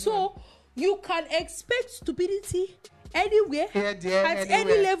 So you can expect stupidity anywhere, at anywhere.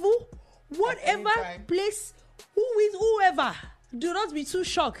 any level, whatever place, whoever. Do not be too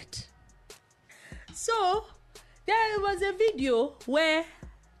shocked. So there was a video where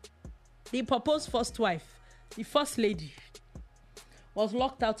the proposed first wife, the first lady, was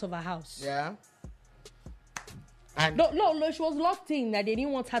locked out of her house. Yeah. And no, she was locked in that they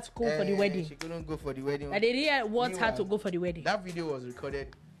didn't want her to go for the wedding. She couldn't go for the wedding. That they didn't want her to go for the wedding. That video was recorded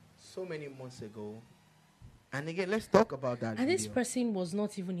so many months ago. And again, let's talk about that. And this person was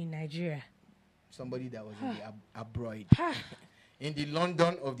not even in Nigeria. Somebody that was in the abroad. In the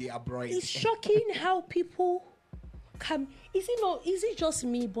London of the abroad. It's shocking how people can. Is it just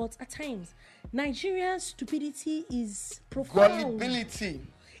me? But at times, Nigeria's stupidity is profound. Gullibility.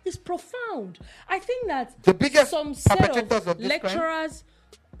 It's profound. I think that the biggest some set of this lecturers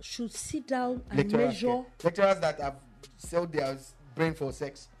should sit down and measure. Lecturers that have sold their brain for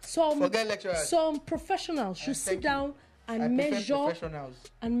sex. Forget lecturers. Some professionals should sit down and measure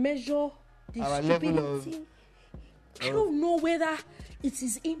the our stupidity. I don't know whether it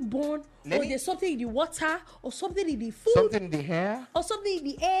is inborn or there's something in the water or something in the food. Something in the hair. Or something in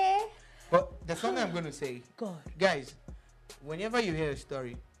the air. But there's something I'm going to say. God. Guys, whenever you hear a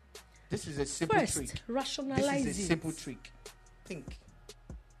story, this is a simple trick. Rationalize this is a simple trick. Think.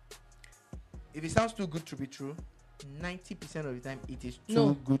 If it sounds too good to be true, 90% of the time it is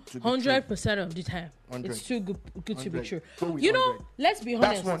too good to be 100% of the time 100. It's too good to be true. You know, let's be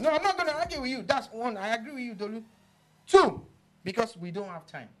honest. That's one. No, I'm not going to argue with you. That's one. I agree with you, Dolu. 2, because we don't have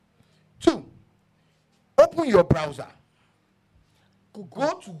time. 2, open your browser.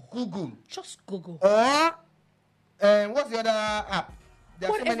 Go to Google. Just Google. Or what's the other app? There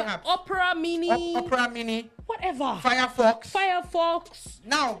are so many apps. Opera Mini. Opera Mini. Whatever. Firefox.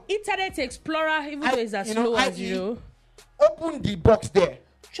 Now, Internet Explorer, even though it's as slow as you. Open the box there.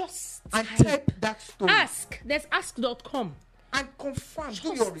 Just and type that story. There's ask.com. And confirm.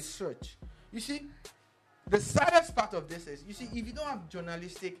 Do your research. You see, the saddest part of this is, if you don't have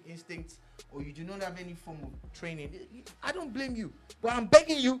journalistic instincts or you do not have any form of training, I don't blame you. But I'm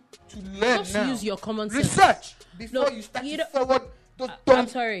begging you to learn Just now. use your common sense. Research before you start to forward those dumb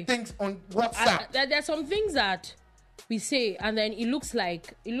things on WhatsApp. There's some things that we say and then it looks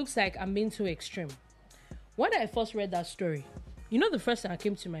like I'm being too extreme. When I first read that story, the first thing that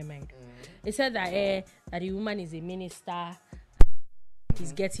came to my mind, it said that the woman is a minister,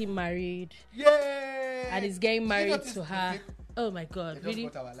 he's getting married, and he's getting married to her. Oh my God, really?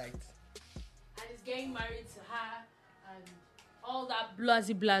 Got our light. And he's getting married to her, and all that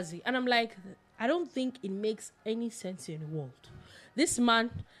blasey. And I'm like, I don't think it makes any sense in the world. This man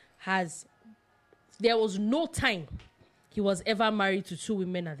there was no time he was ever married to 2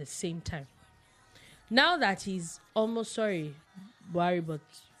 women at the same time. Now that he's almost, Buhari, but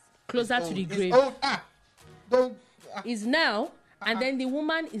closer to the grave. Is now, and then the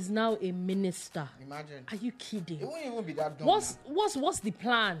woman is now a minister. Imagine. Are you kidding? It won't even be that dumb. What's the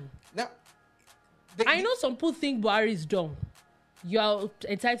plan? Now, I know some people think Buhari is dumb. You are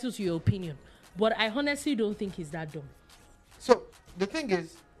entitled to your opinion, but I honestly don't think he's that dumb. So the thing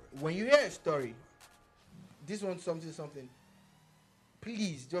is, when you hear a story, this one something,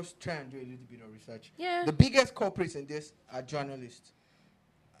 please just try and do a little bit of research. Yeah. The biggest culprits in this are journalists.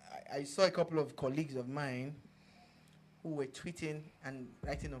 I saw a couple of colleagues of mine who were tweeting and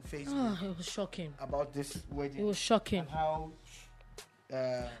writing on Facebook. Oh, it was shocking. About this wedding. It was shocking. And how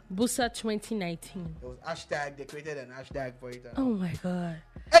Busa 2019. There was hashtag, they created an hashtag for it. Oh my God.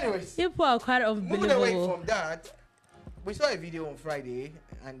 Anyways, people are quite unbelievable. Moving away from that, we saw a video on Friday,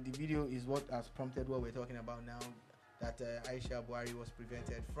 and the video is what has prompted what we're talking about now, that Aisha Buhari was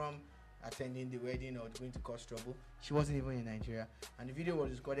prevented from attending the wedding or going to cause trouble. She wasn't even in Nigeria, and the video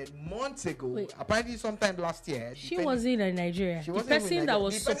was recorded months ago. Apparently sometime last year. She wasn't in Nigeria. The person that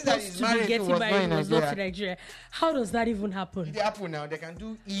was supposed to be getting married was not in Nigeria. How does that even happen? It happen now. They can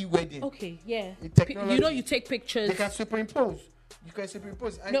do e-wedding. Okay, yeah. You take pictures. They can superimpose. You can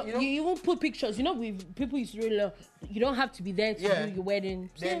superimpose. And no, you won't put pictures. With people used to really love, you don't have to be there to do your wedding.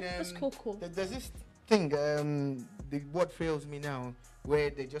 Then, that's cool. There's this thing, the word fails me now,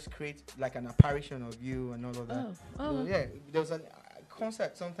 where they just create like an apparition of you and all of that. Oh. Yeah, there was a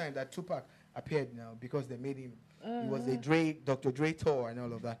concert sometime that Tupac appeared now because they made him. It was a Dr. Dre tour and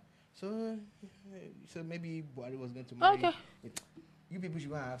all of that. So maybe Buhari was going to marry. Okay. You people should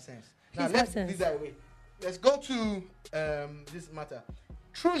go and have sense. Please now let's this that way. Let's go to this matter.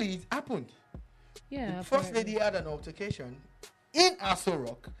 Truly, it happened. Yeah. The first lady had an altercation in Aso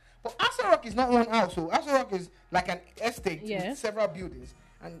Rock. But Aso Rock is not one house. So Aso Rock is like an estate with several buildings.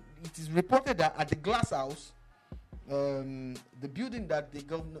 And it is reported that at the Glass House, the building that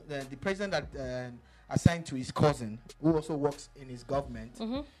the president had assigned to his cousin, who also works in his government,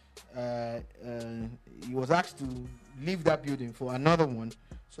 he was asked to leave that building for another one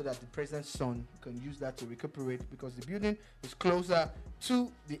so that the president's son can use that to recuperate, because the building is closer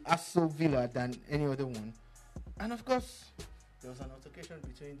to the Aso Villa than any other one. And of course, there was an altercation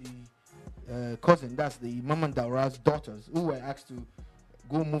between cousin, that's the Maman Daura's daughters, who were asked to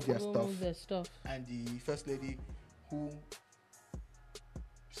go move their Go stuff. move their stuff. And the first lady, who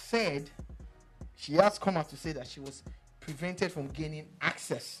said she has come out to say that she was prevented from gaining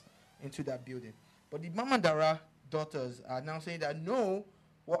access into that building. But the Maman Daura daughters are now saying that no,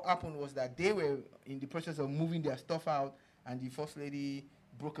 what happened was that they were in the process of moving their stuff out, and the first lady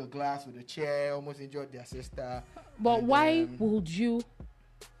broke a glass with a chair, almost injured their sister. But and, why would you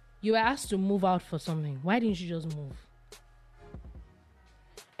were asked to move out for something? Why didn't you just move?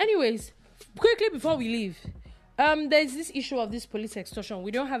 Anyways, quickly before we leave, there's this issue of this police extortion.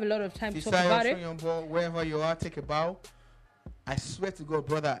 We don't have a lot of time to talk about it. Wherever you are, take a bow. I swear to God,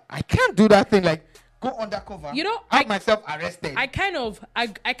 brother, I can't do that thing. Like, go undercover. You know, have myself arrested. I kind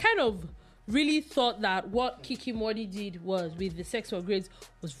of really thought that what Kiki Modi did was with the sex for grades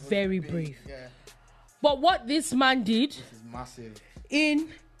was very brave. Yeah. But what this man did, this is massive. In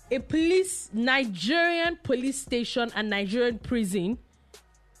a Nigerian police station and Nigerian prison,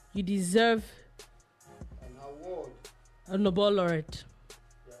 you deserve an award, a Nobel laureate.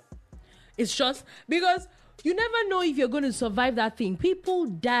 Yeah. It's just because you never know if you're going to survive that thing. People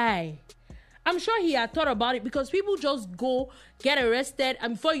die. I'm sure he had thought about it, because people just go get arrested,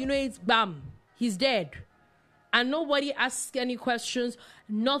 and before you know it, bam, he's dead, and nobody asks any questions.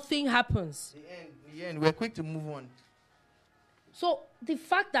 Nothing happens. The end. We're quick to move on. So the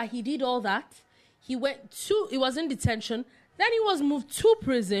fact that he did all that, he was in detention, then he was moved to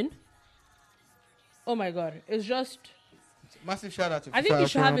prison. Oh my God, it's just massive shout out to I think we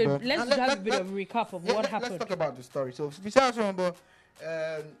should have a bit of recap of what happened. Let's talk about the story. So Fisher remember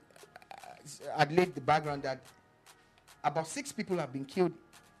I'd laid the background that about 6 people have been killed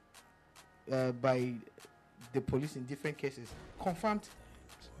by the police in different cases. Confirmed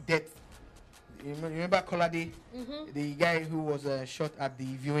death. You remember Kolade, the guy who was shot at the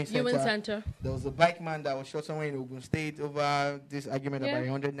viewing center? There was a bike man that was shot somewhere in Ogun State over this argument about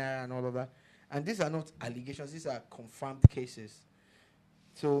 100 naira and all of that. And these are not allegations; these are confirmed cases.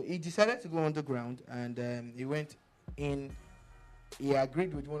 So he decided to go underground, and he went in. He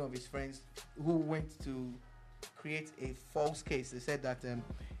agreed with one of his friends who went to create a false case. They said that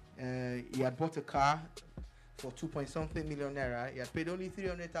he had bought a car for 2-point-something million naira. He had paid only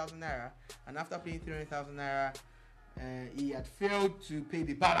 300,000 naira, and after paying 300,000 naira, he had failed to pay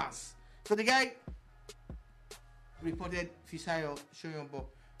the balance. So the guy reported Fisayo Shoyombo.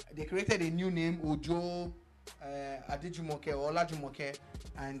 They created a new name, Ojo Adejumoke or Olajumoke,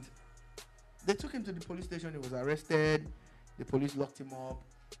 and they took him to the police station. He was arrested. The police locked him up.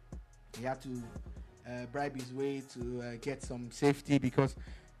 He had to bribe his way to get some safety, because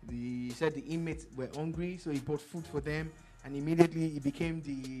he said the inmates were hungry, so he bought food for them, and immediately he became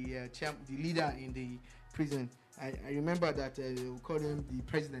the leader in the prison. I remember that they would call him the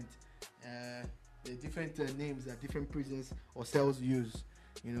president. The different names that different prisons or cells use.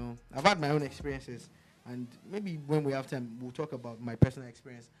 You know, I've had my own experiences, and maybe when we have time, we'll talk about my personal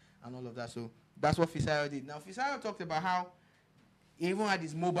experience and all of that. So that's what Fisayo did. Now, Fisayo talked about how he even had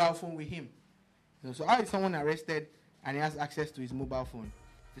his mobile phone with him. So how is someone arrested and he has access to his mobile phone?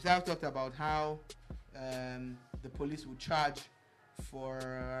 Fisayo talked about how the police would charge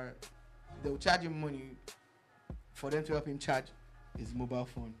they would charge him money for them to help him charge his mobile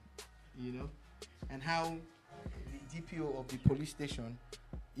phone, you know, and how the DPO of the police station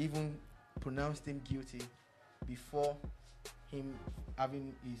even pronounced him guilty before him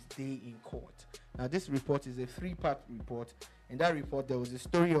having his day in court. Now, this report is a 3-part report. In that report, there was a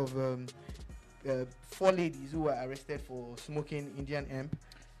story of 4 ladies who were arrested for smoking Indian hemp,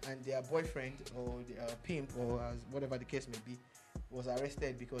 and their boyfriend or the pimp, or whatever the case may be, was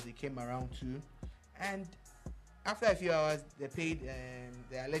arrested because he came around too. And after a few hours, they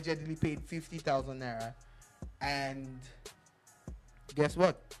allegedly paid 50,000 naira, and guess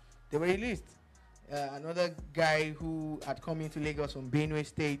what? They were released. Another guy who had come into Lagos from Benue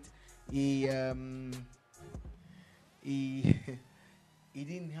State, he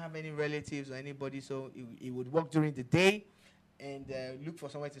didn't have any relatives or anybody, so he would work during the day and look for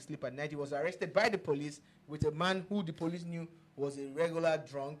somewhere to sleep at night. He was arrested by the police with a man who the police knew was a regular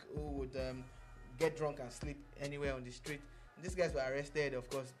drunk who would get drunk and sleep anywhere on the street. And these guys were arrested. Of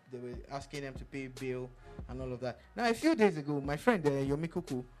course, they were asking them to pay bail and all of that. Now, a few days ago, my friend Yomi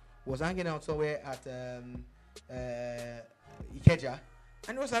Kuku was hanging out somewhere at Ikeja,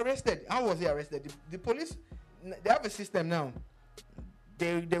 and was arrested. How was he arrested? The police, they have a system now.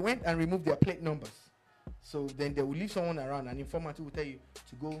 They went and removed their plate numbers. So then they will leave someone around, an informant who will tell you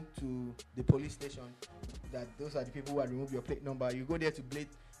to go to the police station, that those are the people who have removed your plate number. You go there to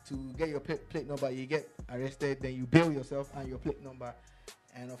to get your plate number, you get arrested, then you bail yourself and your plate number.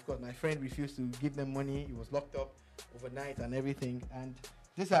 And of course, my friend refused to give them money. He was locked up overnight and everything. And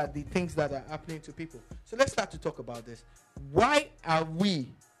these are the things that are happening to people. So let's start to talk about this. Why are we,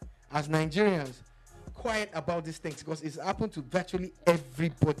 as Nigerians, quiet about these things? Because it's happened to virtually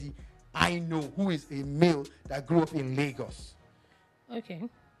everybody I know who is a male that grew up in Lagos. Okay.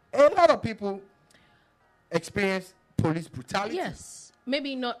 A lot of people experience police brutality. Yes.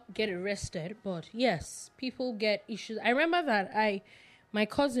 Maybe not get arrested, but yes, people get issues. I remember that my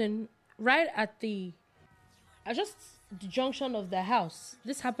cousin, right at the junction of the house,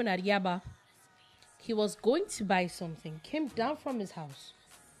 this happened at Yaba. He was going to buy something, came down from his house,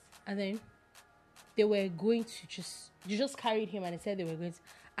 and then they were going to they just carried him and they said they were going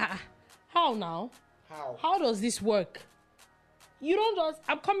to, how now? How does this work? You don't just,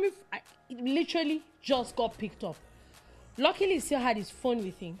 I literally just got picked up. Luckily, he still had his phone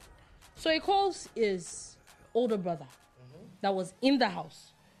with him. So he calls his older brother that was in the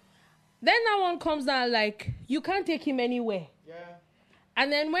house. Then that one comes down like, you can't take him anywhere. Yeah.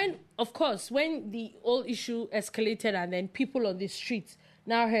 And then when the whole issue escalated and then people on the streets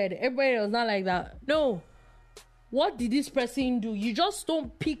now heard, everybody was not like that. No. What did this person do? You just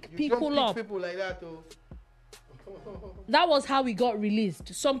don't pick people up. People like that, though. That was how we got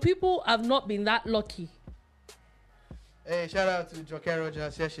released. Some people have not been that lucky. Hey, shout out to Joke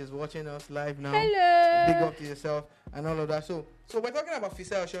Rogers. Here she's watching us live now. Hello. Big up to yourself and all of that. So we're talking about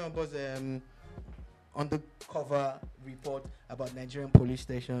Fisai Oshoyombo's undercover report about Nigerian police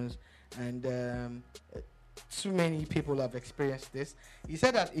stations, and too many people have experienced this. He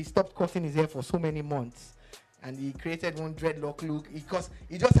said that he stopped cutting his hair for so many months, and he created one dreadlock look because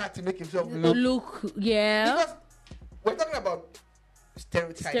he just had to make himself look. Yeah. Because we're talking about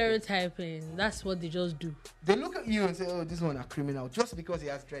stereotyping. That's what they just do. They look at you and say, "Oh, this one a criminal," just because he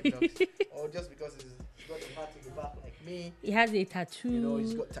has dreadlocks, or just because he's got a hat in the back like me. He has a tattoo. You know,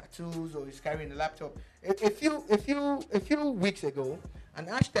 he's got tattoos, or he's carrying a laptop. A few weeks ago, an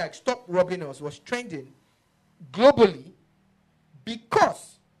hashtag "Stop Robbing Us" was trending globally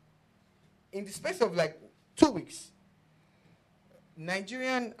because in the space of like 2 weeks,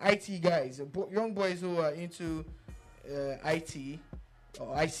 Nigerian IT guys, young boys who are into IT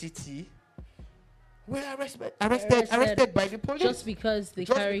or ICT, were arrested by the police just because they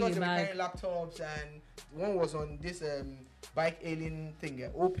carry laptops, and one was on this bike alien thing,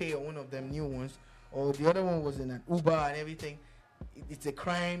 OPay, or one of them new ones, or the other one was in an Uber and everything. It's a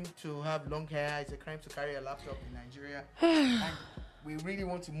crime to have long hair. It's a crime to carry a laptop in Nigeria. And we really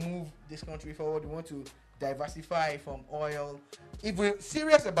want to move this country forward. We want to diversify from oil. If we're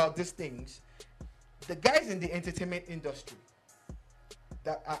serious about these things, the guys in the entertainment industry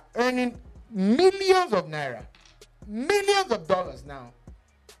that are earning millions of naira, millions of dollars now,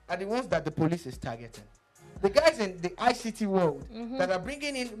 are the ones that the police is targeting. The guys in the ICT world that are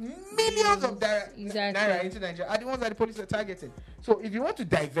bringing in millions of naira into Nigeria are the ones that the police are targeting. So if you want to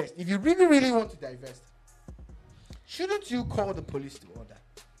divest, if you really, really want to divest, shouldn't you call the police to order?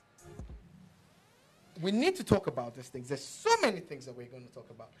 We need to talk about these things. There's so many things that we're going to talk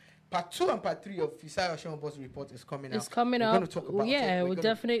about. Part 2 and part 3 of Fisai Oshoyombo's report is coming out. It's coming up. We're going to talk about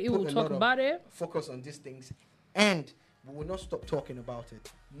it. We'll talk about it. Focus on these things. And we will not stop talking about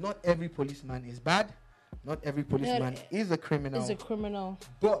it. Not every policeman is bad. Not every policeman is a criminal.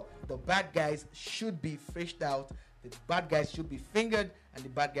 But the bad guys should be fished out. The bad guys should be fingered. And the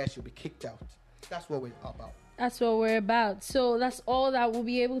bad guys should be kicked out. That's what we're about. That's what we're about. So that's all that we'll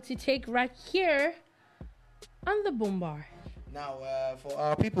be able to take right here on the BoomBar. Now, for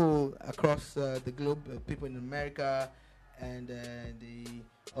our people across the globe, people in America and the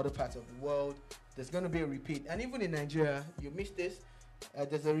other parts of the world, there's going to be a repeat. And even in Nigeria, you missed this.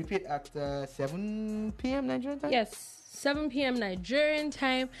 There's a repeat at 7 p.m. Nigerian time? Yes, 7 p.m. Nigerian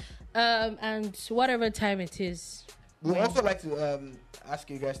time, and whatever time it is. We'd also like to ask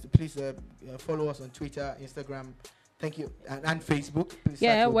you guys to please follow us on Twitter, Instagram, thank you, and Facebook. Please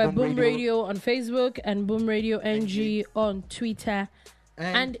we're Boom Radio on Facebook and Boom Radio NG on Twitter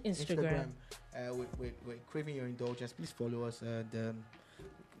and Instagram. We're craving your indulgence. Please follow us.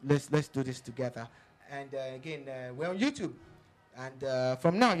 Let's do this together. And again, we're on YouTube. And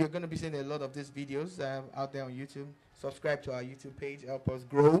from now, you're going to be seeing a lot of these videos out there on YouTube. Subscribe to our YouTube page. Help us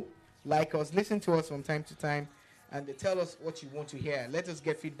grow. Like us. Listen to us from time to time. And tell us what you want to hear. Let us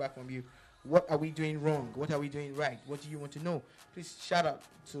get feedback from you. What are we doing wrong? What are we doing right? What do you want to know? Please shout out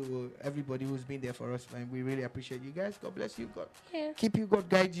to everybody who's been there for us. And we really appreciate you guys. God bless you. God keep you. God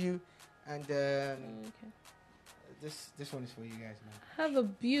guide you. And this one is for you guys, man. Have a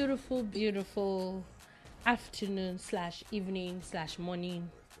beautiful, beautiful afternoon / evening /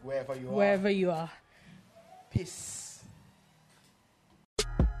 morning, Wherever you are. Peace.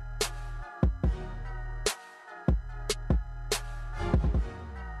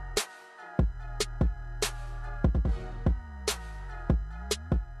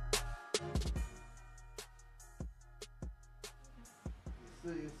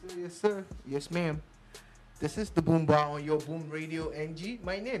 Yes, sir. Yes, ma'am. This is the BoomBar on your Boom Radio NG.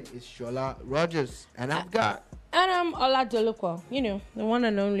 My name is Shola Rogers, and I've got... And I'm Ola Delukwa, the one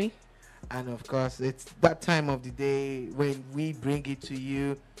and only. And of course, it's that time of the day when we bring it to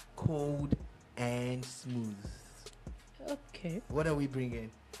you cold and smooth. Okay. What are we bringing?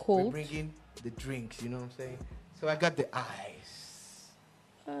 Cold. We're bringing the drinks, you know what I'm saying? So I got the ice.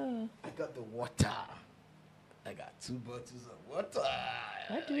 I got the water. I got 2 bottles of water.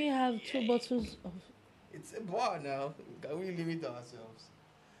 Why do we have 2 bottles of... It's a bar now. Can we limit ourselves?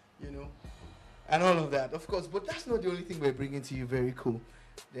 And all of that, of course. But that's not the only thing we're bringing to you. Very cool.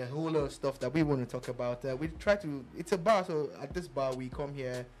 There's a whole lot of stuff that we want to talk about. We try to... It's a bar, so at this bar, we come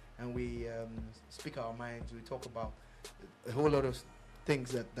here and we speak our minds. We talk about a whole lot of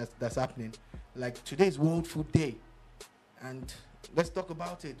things that's happening. Like today's World Food Day. And let's talk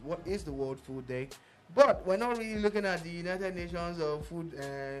about it. What is the World Food Day? But we're not really looking at the United Nations or Food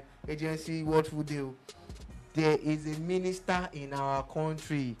Agency World Food Day. There is a minister in our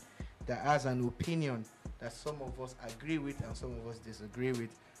country that has an opinion that some of us agree with and some of us disagree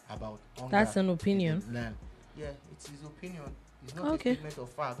with about hunger. That's an opinion? Yeah, it's his opinion. It's not a statement of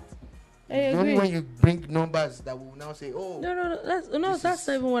fact. I it's agree. only when you bring numbers that will now say, oh... No, that's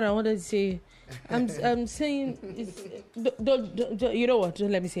not even what I wanted to say. I'm saying... you know what?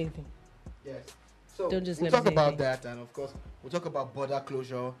 Don't let me say anything. Yes. So Don't just we'll let talk me say about anything. that, and of course we'll talk about border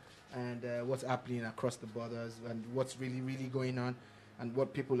closure and what's happening across the borders and what's really going on and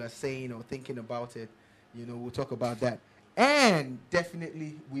what people are saying or thinking about it. We'll talk about that, and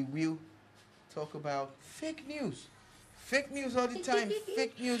definitely we will talk about fake news all the time.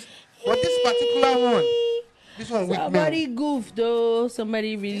 Fake news, but this particular one, this one weak somebody goofed though.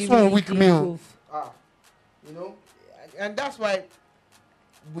 Somebody really this one weak meal. goofed. And that's why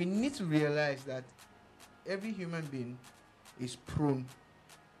we need to realize that every human being is prone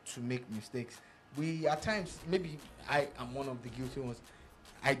to make mistakes. We, at times, maybe I am one of the guilty ones,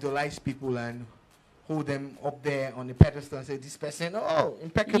 idolize people and hold them up there on the pedestal and say, this person, oh,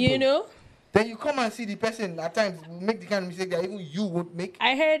 impeccable. Then you come and see the person, at times, will make the kind of mistake that even you won't make.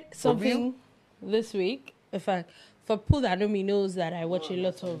 I heard something this week. In fact, for people that know me knows that I watch a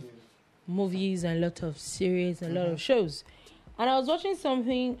lot of movies and a lot of series and a lot of shows. And I was watching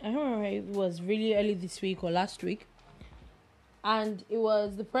something, I don't remember if it was really early this week or last week. And it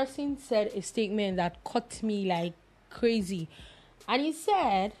was, the person said a statement that caught me like crazy. And he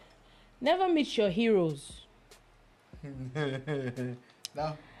said, never meet your heroes.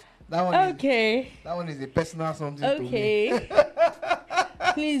 that one okay. That one is a personal something okay. to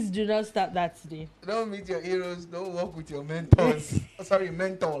me. Please do not start that today. Don't meet your heroes. Don't work with your mentors.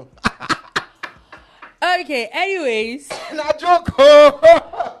 Mentor. Okay, anyways. Not joke.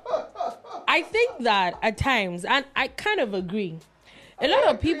 I think that at times, and I kind of agree, a lot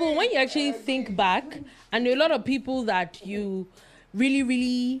of people, when you actually think back, and a lot of people that you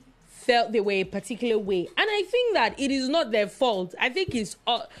really felt they were a particular way, and I think that it is not their fault. I think it's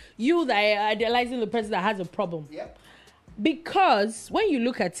you that are idealizing the person that has a problem. Yep. Because when you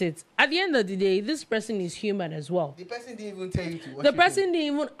look at it, at the end of the day, this person is human as well. The person didn't even tell you to worship The person him.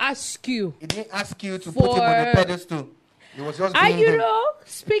 didn't even ask you. He didn't ask you to put him on a pedestal. It was just being him.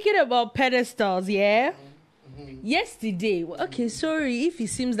 Speaking about pedestals, yeah? Yesterday, okay, sorry if it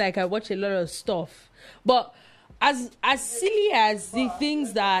seems like I watch a lot of stuff, but as silly as the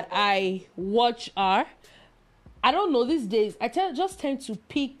things that I watch are, I don't know, these days, just tend to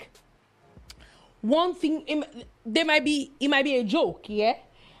pick one thing. It might be a joke, yeah?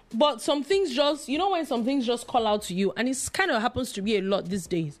 But some things just, when some things just call out to you, and it kind of happens to be a lot these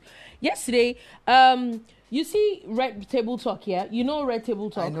days. Yesterday, you see Red Table Talk, yeah? You know Red Table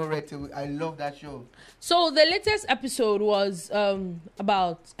Talk? I know Red Table. I love that show. So the latest episode was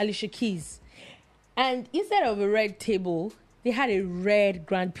about Alicia Keys. And instead of a red table, they had a red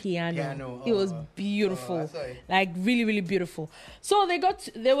grand piano. It was beautiful. Like really beautiful. So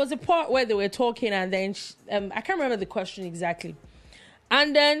there was a part where they were talking, and then I can't remember the question exactly.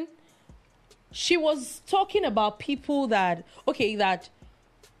 And then she was talking about people that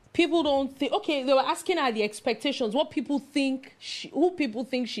people don't think, they were asking her the expectations, who people think she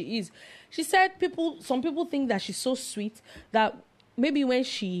is. She said some people think that she's so sweet that maybe when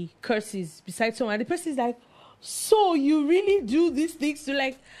she curses beside someone, the person is like, so you really do these things to,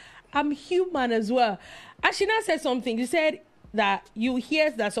 like, I'm human as well. And she now said something. She said, that you hear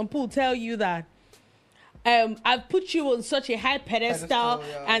that some people tell you that I've put you on such a high pedestal,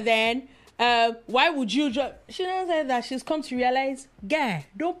 Yeah. and then why would you she doesn't say that. She's come to realize, guy,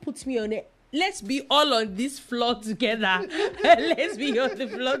 don't put me on it. Let's be all on this floor together. Let's be on the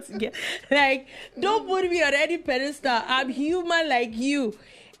floor together. Like, don't put me on any pedestal. I'm human like you.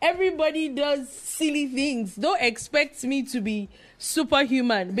 Everybody does silly things. Don't expect me to be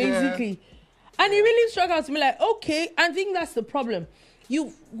superhuman, basically. Yeah. And it really struck out to me like, okay, I think that's the problem.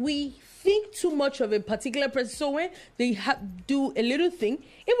 We think too much of a particular person. So when they do a little thing,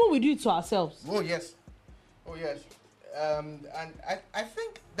 even we do it to ourselves. Oh, yes. Oh, yes. And I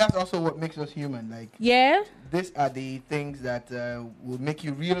think that's also what makes us human. Like, yeah, these are the things that will make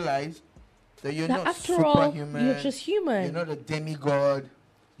you realize that you're not after superhuman. All, you're just human. You're not a demigod.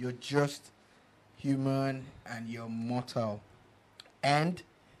 You're just human and you're mortal. And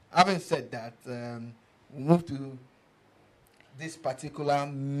having said that, we'll move to this particular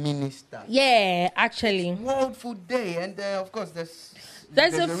minister. Yeah, actually. World Food Day, and of course, there's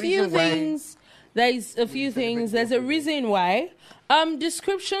a few things. There's a few things. There's a reason why.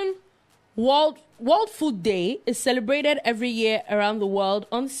 Description: World Food Day is celebrated every year around the world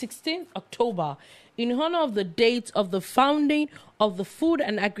on 16th October in honor of the date of the founding of the Food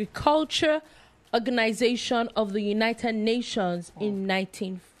and Agriculture Organization of the United Nations in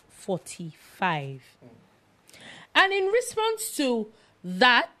 1945. And in response to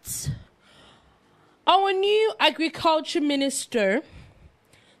that, our new agriculture minister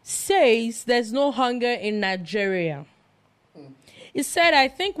says there's no hunger in Nigeria. He said, I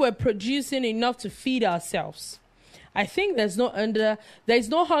think we're producing enough to feed ourselves. I think there's no hunger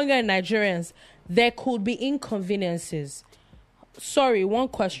in Nigerians. There could be inconveniences. Sorry, one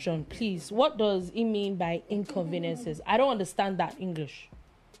question, please. What does he mean by inconveniences? I don't understand that English.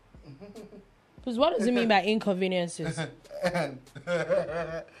 Please, what does it mean by inconveniences?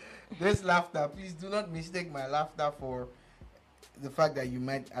 This laughter, please do not mistake my laughter for the fact that you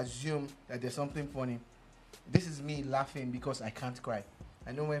might assume that there's something funny. This is me laughing because I can't cry.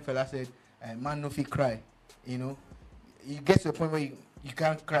 I know when fella said, man no fit cry, you know, you get to a point where you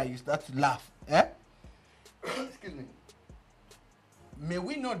can't cry, you start to laugh. Eh? Excuse me. May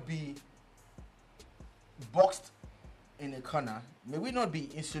we not be boxed in a corner. May we not be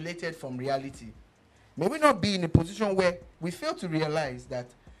insulated from reality. May we not be in a position where we fail to realize that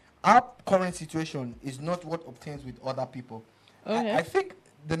our current situation is not what obtains with other people. Okay. I think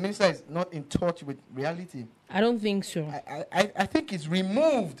the minister is not in touch with reality. I don't think so. I think it's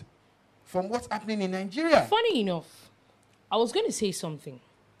removed from what's happening in Nigeria. Funny enough, I was going to say something,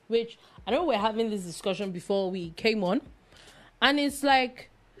 which I know we're having this discussion before we came on, and it's like,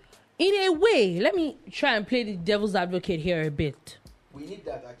 in a way, let me try and play the devil's advocate here a bit. We need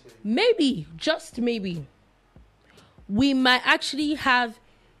that, actually. Maybe, just maybe, we might actually have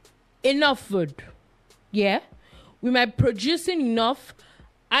enough food. Yeah? We might be producing enough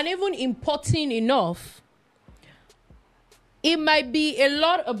and even importing enough. It might be a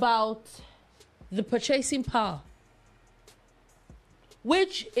lot about the purchasing power,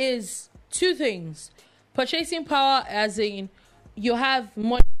 which is two things. Purchasing power as in you have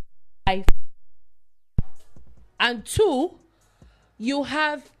money, and two, you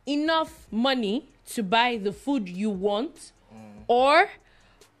have enough money to buy the food you want, or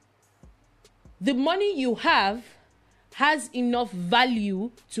the money you have has enough value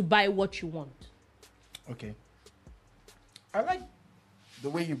to buy what you want. Okay. I like the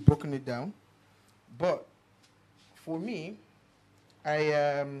way you've broken it down, but for me,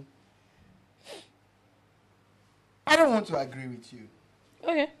 I don't want to agree with you.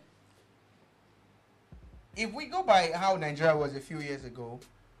 Okay. If we go by how Nigeria was a few years ago,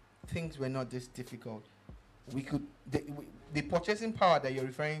 things were not this difficult. The purchasing power that you're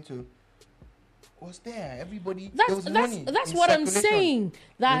referring to was there. Everybody, there was money. That's what I'm saying.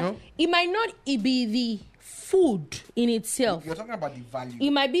 That you know? It might not be the food in itself. You're talking about the value.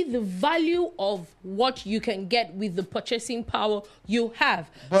 It might be the value of what you can get with the purchasing power you have.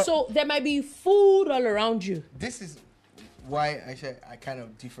 But so there might be food all around you. This is why I kind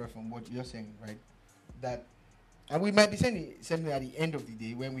of differ from what you're saying, right? That, and we might be saying the same thing at the end of the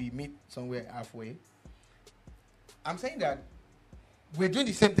day when we meet somewhere halfway. I'm saying that we're doing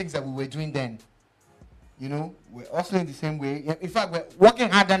the same things that we were doing then. You know, we're also in the same way. In fact, we're working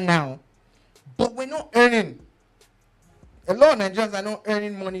harder now, but we're not earning. A lot of Nigerians are not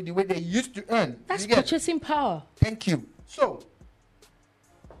earning money the way they used to earn. That's purchasing power. Thank you. So,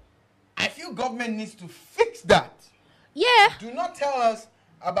 I feel government needs to fix that. Yeah. Do not tell us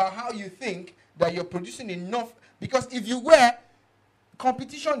about how you think that you're producing enough, because if you were,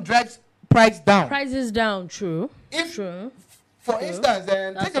 competition drives price down. Prices down, true. If true. For True. instance,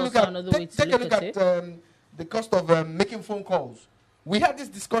 That's take a look also at another way to take a look look at at it. the cost of making phone calls. We had this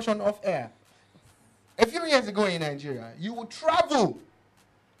discussion off air. A few years ago in Nigeria, you would travel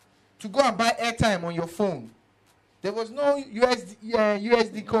to go and buy airtime on your phone. There was no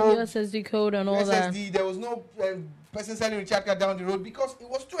USD code, USSD code and all that. USSD. There was no person selling recharge card down the road because it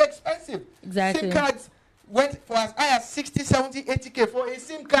was too expensive. Exactly. SIM cards went for as high as 60, 70, 80K for a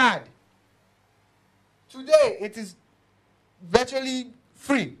SIM card. Today, it is virtually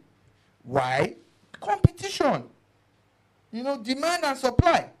free. Why? Competition. Demand and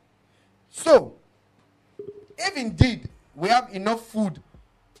supply. So, if indeed we have enough food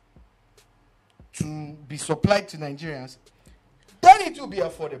to be supplied to Nigerians, then it will be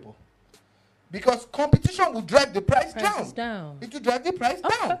affordable. Because competition will drive the price down. It will drive the price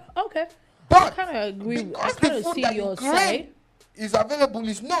down. Okay. But I kind of agree. because I kind the of food see that your you claim side. is available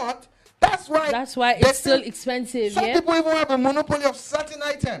is not, that's why it's still expensive. Some people even have a monopoly of certain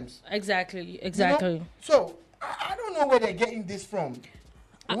items. Exactly. So I don't know where they're getting this from.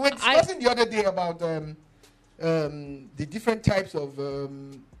 We were discussing the other day about the different types of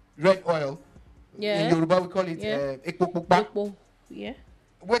red oil. Yeah. In Yoruba we call it ekpo. Yeah.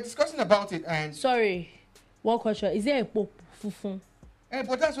 We're discussing about it and sorry, one question: is there ekpo fufun?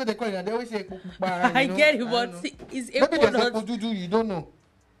 But that's what they call it. And they always say ekpo. I get it, but is ekpo maybe there's not? ekpo dudu, you don't know.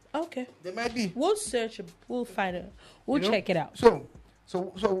 Okay. There might be. We'll search it. We'll find it. We'll check it out. So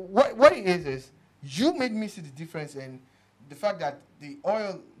what it is you made me see the difference in the fact that the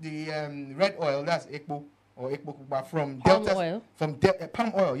oil, the red oil, that's ekpo or ekpo kuba from palm Delta, oil. from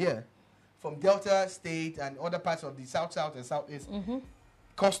palm oil, yeah, from Delta State and other parts of the south and southeast,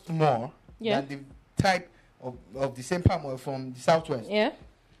 cost more than the type of the same palm oil from the southwest. Yeah.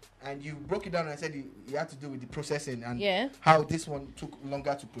 And you broke it down and said you had to do with the processing and how this one took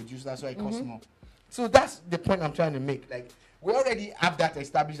longer to produce. That's why it costs more. So that's the point I'm trying to make. Like, we already have that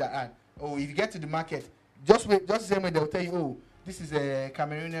established that, if you get to the market, just the same way they'll tell you, this is a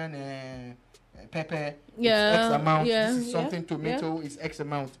Cameroonian pepper, it's X amount. This is something tomato, it's X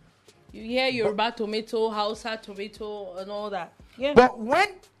amount. Yoruba tomato, Hausa tomato, and all that. Yeah. But when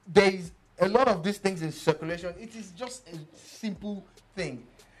there is a lot of these things in circulation, it is just a simple thing.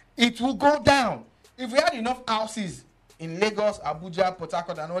 It will go down. If we had enough houses in Lagos, Abuja, Port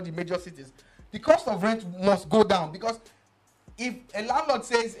Harcourt, and all the major cities, the cost of rent must go down. Because if a landlord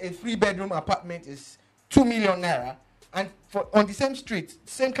says a 3-bedroom apartment is 2 million naira, and on the same street,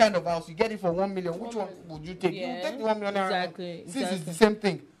 same kind of house, you get it for 1 million, which one would you take? You take the 1 million naira. Exactly. Since it's the same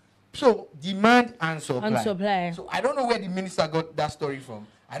thing. So, demand and supply. And supply. So, I don't know where the minister got that story from.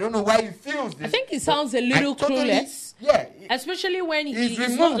 I don't know why he feels this. I think it sounds a little clueless. Yeah. Especially when he's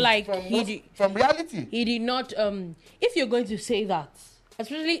it's not like from reality. He did not. If you're going to say that,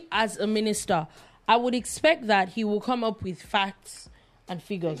 especially as a minister, I would expect that he will come up with facts and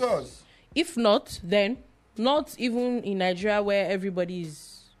figures. He does. If not, then not even in Nigeria where everybody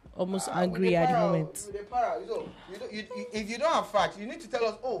is almost angry at the moment. So, if you don't have facts, you need to tell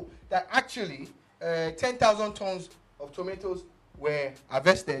us, that actually 10,000 tons of tomatoes were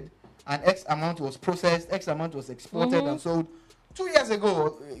harvested and X amount was processed, X amount was exported and sold. 2 years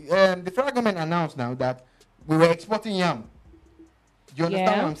ago, the federal government announced now that we were exporting yam. Do you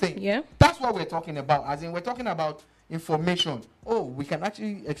understand what I'm saying? Yeah. That's what we're talking about. As in, we're talking about information. We can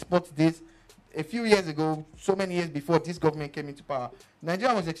actually export this. A few years ago, so many years before this government came into power,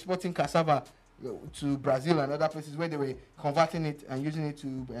 Nigeria was exporting cassava to Brazil and other places where they were converting it and using it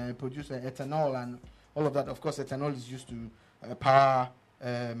to produce ethanol and all of that. Of course, ethanol is used to power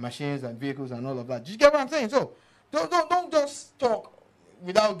machines and vehicles and all of that. Do you get what I'm saying? So don't just talk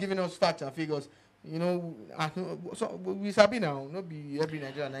without giving us facts and figures. So we sabi now. Not be every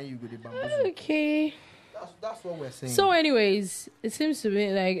Nigerian and you go the bamboozle. Okay. That's what we're saying. So, anyways, it seems to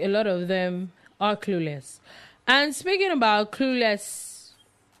be like a lot of them are clueless. And speaking about clueless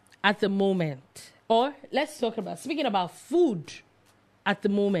at the moment, or let's talk about speaking about food at the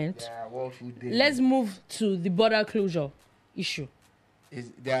moment. Yeah, World Food Day. Let's move to the border closure issue.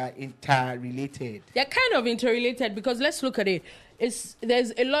 They are interrelated. They're kind of interrelated because let's look at it.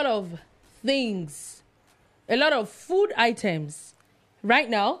 There's a lot of things, a lot of food items right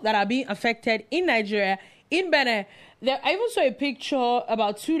now that are being affected in Nigeria, in Benin. I even saw a picture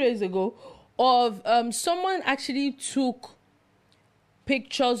about 2 days ago of someone actually took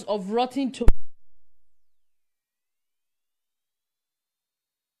pictures of rotten tomatoes.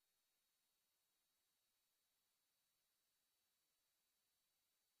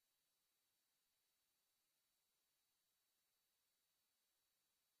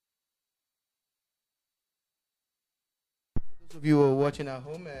 Those of you who are watching at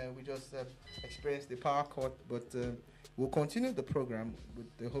home, we just experienced the power cut, but we'll continue the program with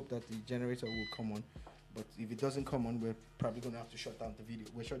the hope that the generator will come on. But if it doesn't come on, we're probably going to have to shut down the video.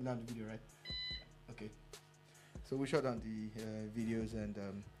 We're shutting down the video, right? Okay. So we shut down the videos, and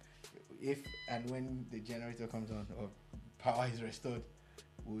if and when the generator comes on or power is restored,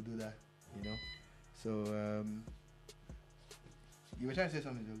 we'll do that, you know. So, you were trying to say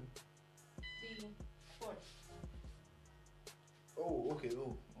something, Jolie? Oh, okay.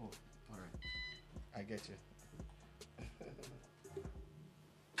 Oh, all right. I get you.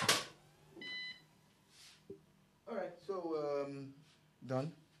 All right. So,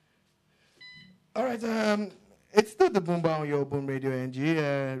 done. All right. It's still the BoomBar on your Boom Radio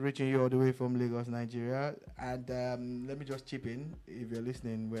NG, reaching you all the way from Lagos, Nigeria. And let me just chip in, if you're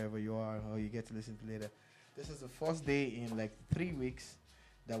listening wherever you are, or you get to listen to later. This is the first day in like 3 weeks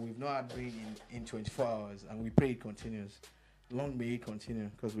that we've not had rain in 24 hours, and we pray it continues. Long may it continue,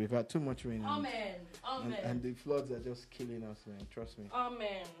 because we've had too much rain. Amen. Amen. And the floods are just killing us, man. Trust me.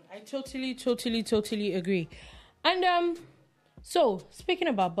 Amen. I totally agree. And so speaking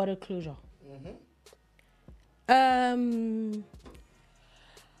about border closure,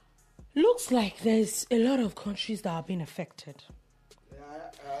 looks like there's a lot of countries that have been affected.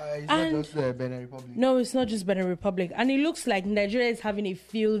 It's not just Benin Republic. No, it's not just Benin Republic, and it looks like Nigeria is having a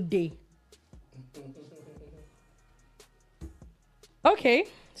field day. Okay,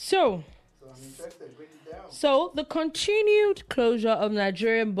 so I'm interested. Break it down. So the continued closure of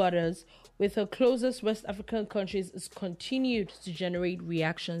Nigerian borders with her closest West African countries is continued to generate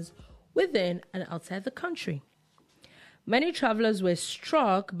reactions within and outside the country. Many travelers were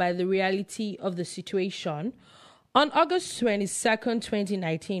struck by the reality of the situation on August 22nd,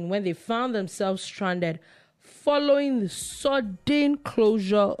 2019, when they found themselves stranded following the sudden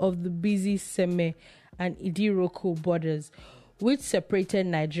closure of the busy Seme and Idiroko borders, which separated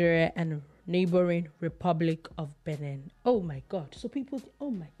Nigeria and neighboring Republic of Benin. Oh my God. So some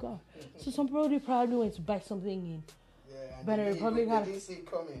people they probably went to buy something in Benin Republic. They didn't see it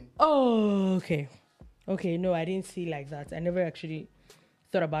coming. Oh, okay. Okay, no, I didn't see like that. I never actually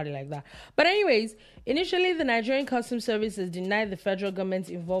thought about it like that. But anyways, initially the Nigerian Customs Service has denied the federal government's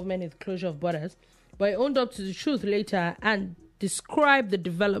involvement in the closure of borders, but it owned up to the truth later and described the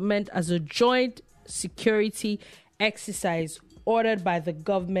development as a joint security exercise ordered by the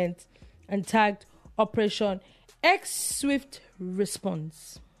government and tagged Operation X-Swift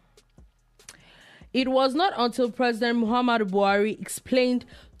Response. It was not until President Muhammadu Buhari explained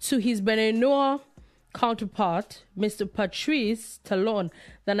to his Beninoa counterpart, Mr. Patrice Talon,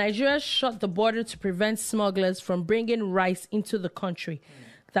 that Nigeria shut the border to prevent smugglers from bringing rice into the country,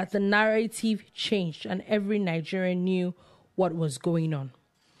 that the narrative changed and every Nigerian knew what was going on.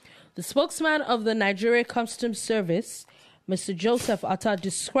 The spokesman of the Nigeria Customs Service, Mr. Joseph Atta,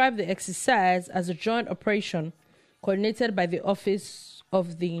 described the exercise as a joint operation coordinated by the Office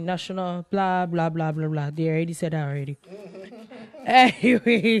of the National blah, blah, blah, blah, blah. They already said that already.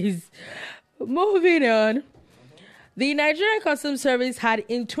 Anyways, moving on. The Nigerian Customs Service had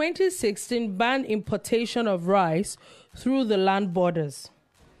in 2016 banned importation of rice through the land borders.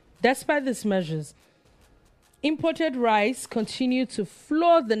 Despite these measures, imported rice continued to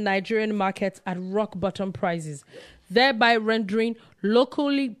flood the Nigerian market at rock-bottom prices, thereby rendering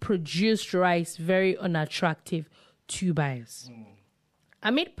locally produced rice very unattractive to buyers.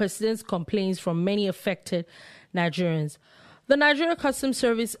 Amid persistent complaints from many affected Nigerians, the Nigerian Customs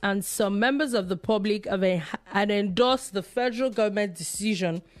Service and some members of the public had endorsed the federal government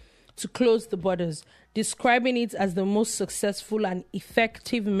decision to close the borders, describing it as the most successful and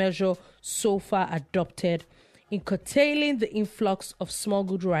effective measure so far adopted in curtailing the influx of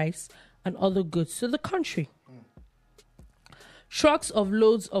smuggled rice and other goods to the country. Trucks of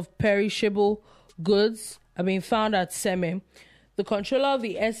loads of perishable goods have been found at Seme. The controller of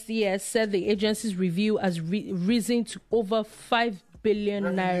the SDS said the agency's review has risen to over 5 billion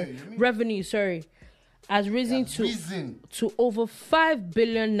revenue, has risen to over 5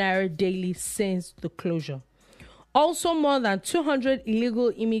 billion naira daily since the closure. Also, more than 200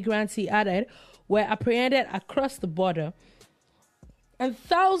 illegal immigrants, he added, were apprehended across the border, and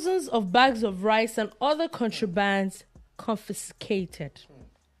thousands of bags of rice and other contrabands confiscated.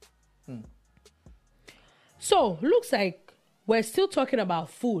 So, looks like we're still talking about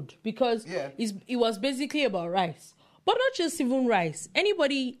food because it was basically about rice. But not just even rice.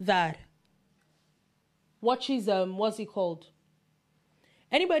 Anybody that watches,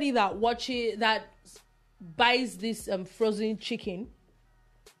 Anybody that buys this frozen chicken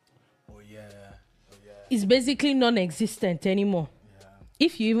is basically non-existent anymore. Yeah.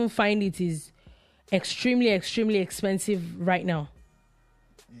 If you even find it is extremely, extremely expensive right now.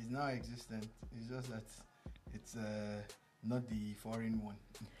 It's not existent. It's just that it's not the foreign one.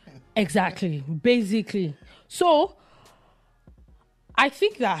 Exactly, basically. So, I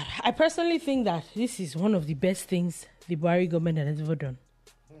personally think that this is one of the best things the Buhari government has ever done.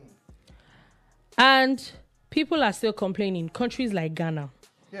 And people are still complaining. Countries like Ghana.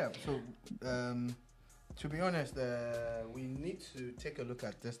 Yeah, so to be honest, we need to take a look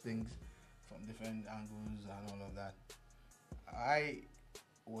at these things from different angles and all of that. I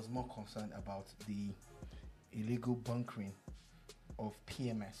was more concerned about the illegal bunkering of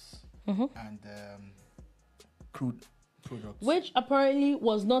PMS and crude products. Which apparently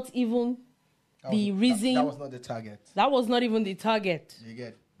was not even the reason. That was not the target. That was not even the target. You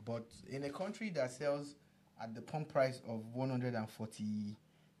get. But in a country that sells at the pump price of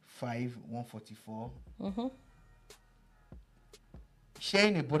 145, 144,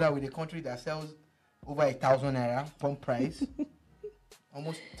 sharing a border with a country that sells over 1,000 naira pump price,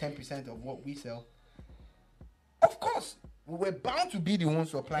 almost 10% of what we sell. Of course, we were bound to be the ones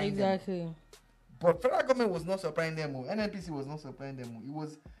supplying them. Exactly. But federal government was not supplying them. NNPC was not supplying them. It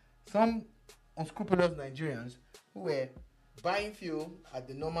was some unscrupulous Nigerians who were buying fuel at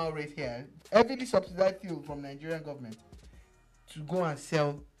the normal rate here, heavily subsidized fuel from Nigerian government, to go and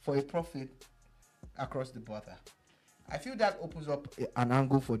sell for a profit across the border. I feel that opens up an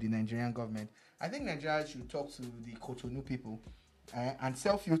angle for the Nigerian government. I think Nigeria should talk to the Cotonou people and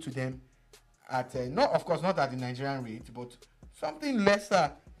sell fuel to them at not at the Nigerian rate, but something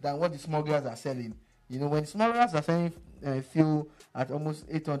lesser than what the smugglers are selling. You know, when smugglers are selling fuel at almost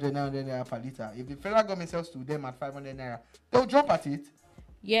 800, 900 naira per liter, if the federal government sells to them at 500 naira, they'll jump at it.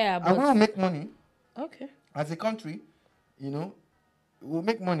 Yeah, but and we'll make money. Okay. As a country, you know, we'll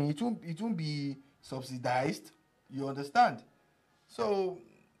make money. It won't be subsidized. You understand? So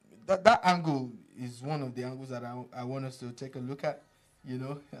that angle is one of the angles that I want us to take a look at. You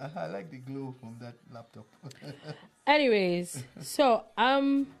know, I like the glow from that laptop. Anyways, so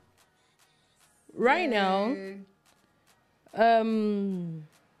right now,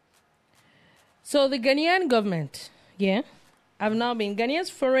 so the Ghanaian government, have now been Ghanaia's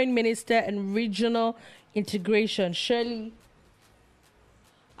foreign minister and regional integration, Shirley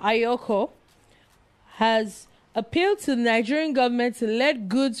Ayoko, has appealed to the Nigerian government to let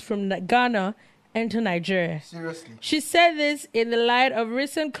goods from Ghana enter Nigeria. Seriously? She said this in the light of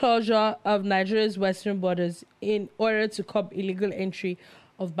recent closure of Nigeria's western borders in order to curb illegal entry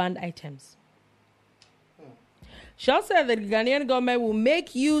of banned items. She also said that the Ghanaian government will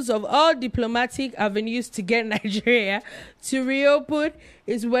make use of all diplomatic avenues to get Nigeria to reopen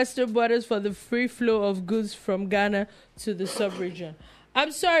its western borders for the free flow of goods from Ghana to the sub-region.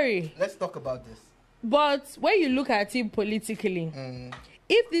 I'm sorry. Let's talk about this. But when you look at it politically,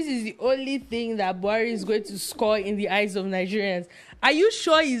 if this is the only thing that Buhari is going to score in the eyes of Nigerians, are you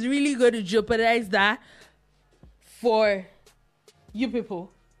sure he's really going to jeopardize that for you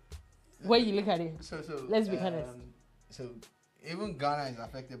people? When you look at it, so let's be honest. So even Ghana is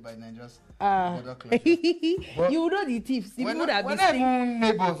affected by Nigeria's border closure. You know the thieves. The people that we're be not saying, even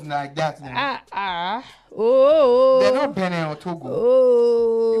neighbors like that now. oh, They're not Benin or Togo.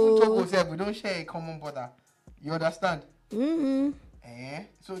 oh, Even Togo said we don't share a common border. You understand?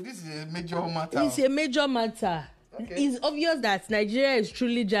 So this is a major matter. It's a major matter. Okay. It's obvious that Nigeria is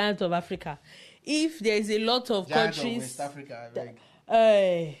truly giant of Africa. If there is a lot of Giant countries, of West Africa, I beg.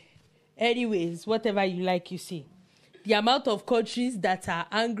 anyways, whatever you like, you see. The amount of countries that are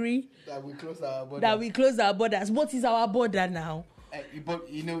angry That we close our border. that we close our borders. What is our border now? But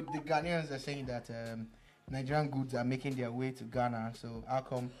you know, the Ghanaians are saying that Nigerian goods are making their way to Ghana. So how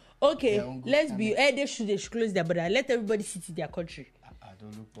come? Okay, let's be. They should close their border. Let everybody sit in their country. I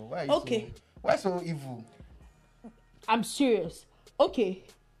don't look. But why? Why so evil? I'm serious. Okay,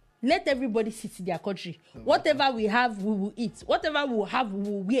 let everybody sit in their country. Whatever we have, we will eat. Whatever we have, we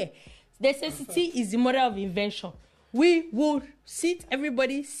will wear. Necessity is the mother of invention. We will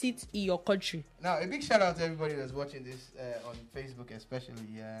everybody sit in your country. Now, a big shout out to everybody that's watching this on Facebook, especially.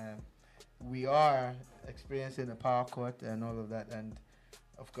 We are experiencing a power cut and all of that, and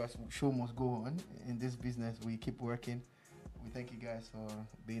of course, show must go on in this business. We keep working. We thank you guys for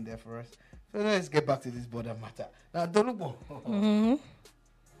being there for us. So let's get back to this border matter. Now, Dolubo,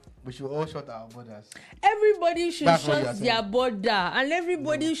 we should all shut our borders. Everybody should shut their border, and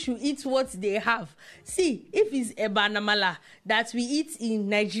everybody should eat what they have. See, if it's ebanamala that we eat in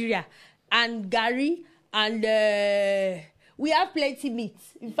Nigeria, and gari, and we have plenty meat.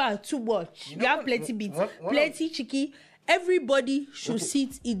 In fact, too much. We have plenty meat, plenty chicken. Everybody should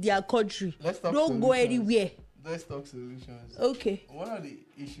sit in their country. Let's talk Don't go anywhere. let's talk solutions. Okay. One of the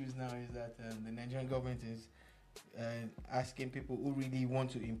issues now is that the Nigerian government is asking people who really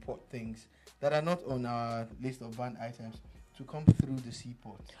want to import things that are not on our list of banned items to come through the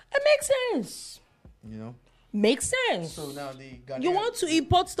seaport. It makes sense. You know? Makes sense. So now the Ghanaian, you want to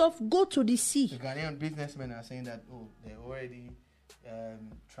import stuff, go to the sea. The Ghanaian businessmen are saying that, they already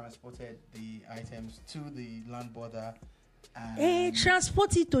transported the items to the land border. Hey,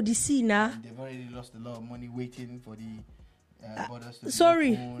 transport it to the sea now. They've already lost a lot of money waiting for the borders to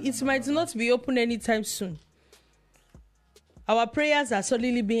sorry, be open. it might not be open anytime soon. Our prayers are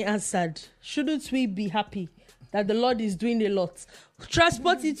suddenly being answered. Shouldn't we be happy that the Lord is doing a lot?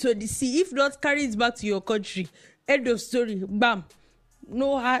 Transport it to the sea. If not, carry it back to your country. End of story. Bam.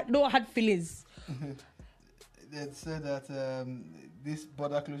 No hard feelings. They said that this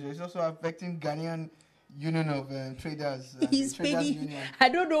border closure is also affecting Ghanaian Union of Traders. He's Traders paying. Union. I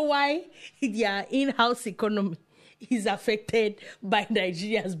don't know why their in-house economy is affected by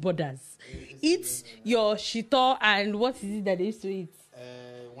Nigeria's borders. It's your shito and what is it that they used to eat?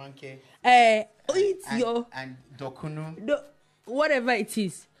 1K. And dokunu. Whatever it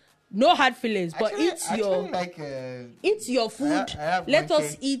is. No hard feelings, but it's your food. I have Let 1K.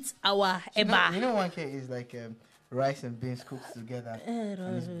 us eat our eba. You know 1K is like rice and beans cooked together.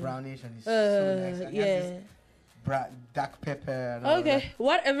 And it's brownish and it's so nice. And yeah. Dark pepper. And all Okay, that.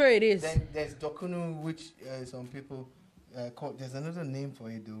 whatever it is. Then there's dokunu, which some people call. There's another name for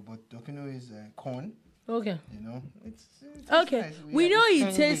it though, but dokunu is corn. Okay. You know, it's okay. nice. We know it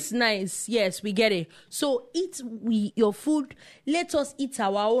can tastes nice. Yes, we get it. So eat your food. Let us eat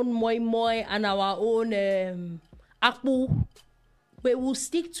our own moi moi and our own akpu. We will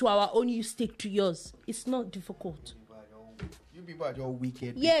stick to our own. You stick to yours. It's not difficult. You people are just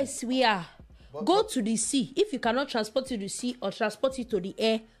wicked. Yes, we are. Go to the sea. If you cannot transport it to the sea or transport it to the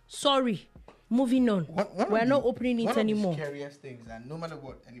air, sorry. Moving on. We're not opening it anymore. One of the scariest things, and no matter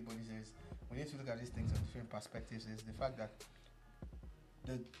what anybody says, we need to look at these things from different perspectives, is the fact that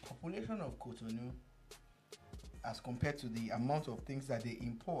the population of Cotonou, as compared to the amount of things that they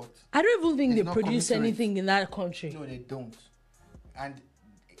import, I don't even think is they not produce commensurate. anything in that country. No, they don't. And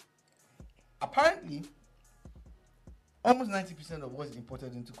apparently, almost 90% of what's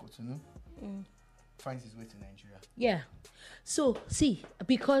imported into Cotonou finds its way to Nigeria. Yeah. So, see,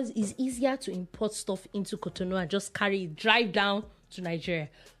 because it's easier to import stuff into Cotonou and just drive down to Nigeria.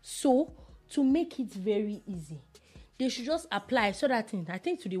 So, to make it very easy, they should just apply so that I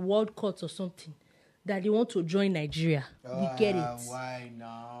think to the World Court or something, that they want to join Nigeria. We get it. Why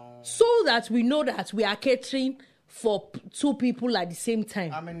now? So that we know that we are catering for two people at the same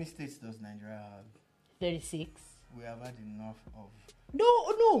time. How many states does Nigeria have? 36. We have had enough of...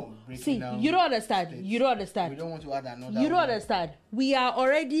 No. See, you don't understand. States. You don't understand. We don't want to add another You don't one. understand. We are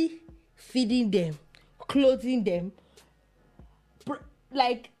already feeding them, clothing them,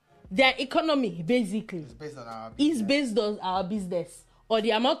 like their economy basically It's based on our business. is based on our business or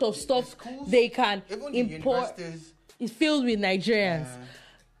the amount of stuff schools, they can even the import universities, is filled with Nigerians.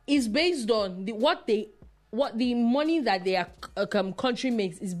 It's based on what the money that their country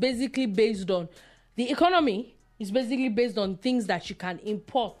makes is basically based on the economy. Is basically based on things that you can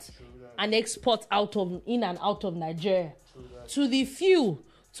import and export in and out of Nigeria to the few,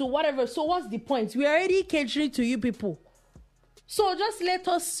 to whatever. So what's the point? We're already catering to you people. So just let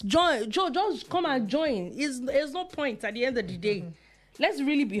us join. Just come and join. There's no point at the end of the day. Let's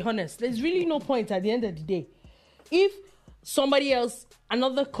really be honest. There's really no point at the end of the day. If somebody else,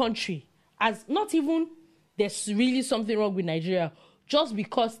 another country, as not even there's really something wrong with Nigeria, just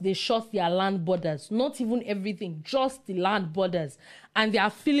because they shut their land borders, not even everything, just the land borders, and they are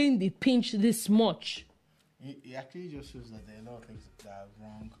feeling the pinch this much. It actually just shows that there are a lot of things that are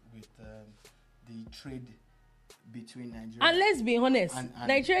wrong with the trade between Nigeria. And let's be honest, and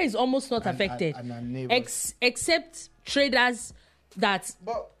Nigeria is almost not affected, and our neighbors. Except traders that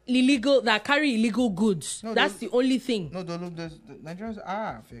But carry illegal goods. No, That's the only thing. No, the Nigerians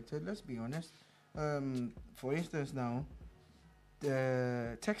are affected. Let's be honest. For instance, now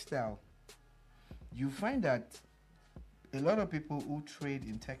the textile, you find that a lot of people who trade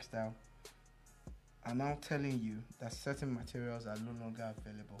in textile are now telling you that certain materials are no longer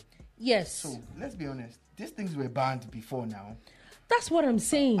available. Yes. So let's be honest. These things were banned before now. That's what I'm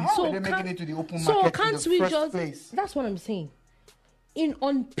saying. How are they making it to the open market in the first place? That's what I'm saying.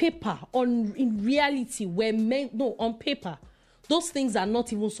 On paper, in reality, on paper, those things are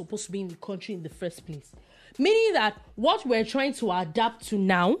not even supposed to be in the country in the first place. Meaning that what we're trying to adapt to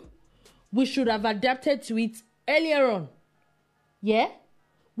now, we should have adapted to it earlier on. Yeah?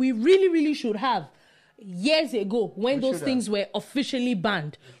 We really, really should have. Years ago, when those things were officially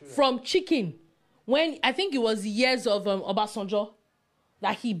banned. From chicken. when I think it was years of Obasanjo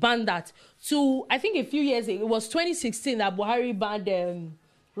that he banned that, to I think a few years ago, it was 2016 that Buhari banned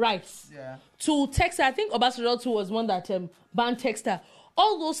rice. Yeah. To textile, I think Obasanjo too was one that banned textile.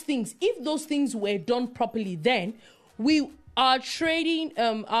 All those things, if those things were done properly, then we are trading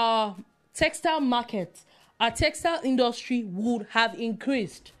our textile market, our textile industry would have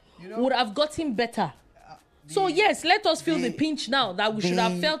increased, would have gotten better. So yes, let us feel the pinch now that we should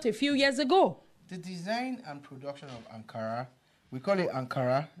have felt a few years ago. The design and production of Ankara, we call it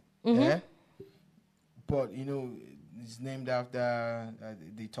Ankara, yeah? But it's named after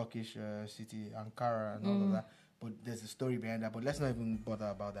the Turkish city Ankara and all of that. But there's a story behind that. But let's not even bother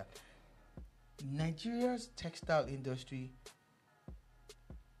about that. Nigeria's textile industry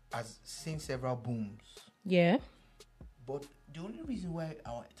has seen several booms. Yeah. But the only reason why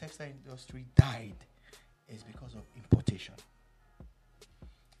our textile industry died is because of importation.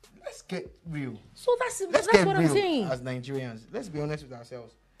 Let's get real. So that's what I'm saying. As Nigerians, let's be honest with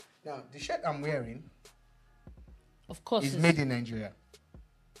ourselves. Now, the shirt I'm wearing, of course, is made in Nigeria.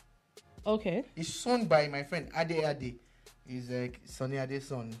 Okay. It's sewn by my friend Ade Ade. He's Sonny Ade's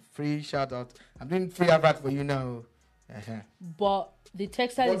son. Free shout out. I'm doing free advert for you now. But the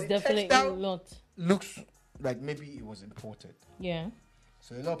textile is definitely not. Looks like maybe it was imported. Yeah.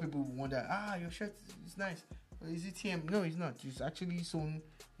 So a lot of people wonder, your shirt is nice. Is it TM? No, it's not. It's actually sewn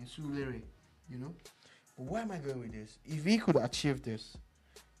in Surulere, But why am I going with this? If we could achieve this,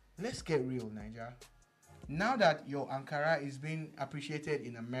 let's get real, Nigeria. Now that your Ankara is being appreciated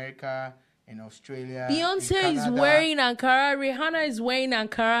in America, in Australia, Beyonce is wearing Ankara, Rihanna is wearing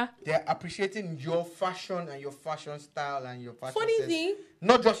Ankara. They're appreciating your fashion and your fashion style and your fashion Funny sense. thing.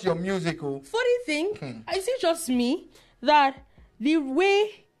 Not just your musical. Funny thing, is it just me that the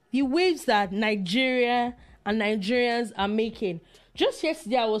waves that Nigeria and Nigerians are making? Just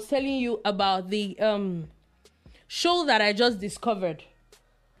yesterday, I was telling you about the show that I just discovered.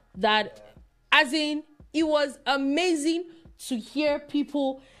 That, as in, it was amazing to hear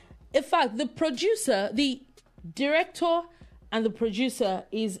people. In fact, the producer, the director, and the producer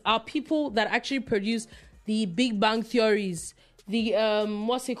are people that actually produce the Big Bang Theories, the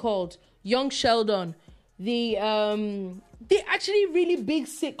what's it called, Young Sheldon, they actually really big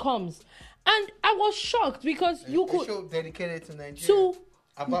sitcoms. And I was shocked because you could show dedicated to Nigeria.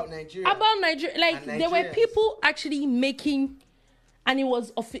 About Nigeria. Like, there were people actually making, and they were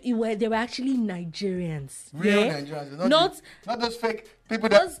actually Nigerians. Real Nigerians. Not those fake people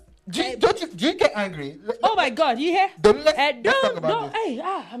that... Do you get angry? Oh my God, you hear? Let's talk about this. Hey,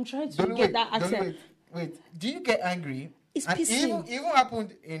 I'm trying to get that accent. Wait. Do you get angry? It's pissing. Even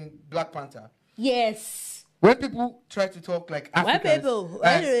happened in Black Panther. Yes. When people try to talk like Africans, your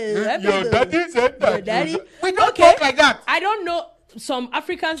daddy said that. Your daddy. We don't talk like that. I don't know. Some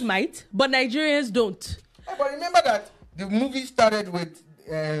Africans might, but Nigerians don't. But remember that the movie started with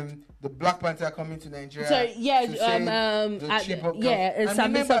the Black Panther coming to Nigeria. So yeah,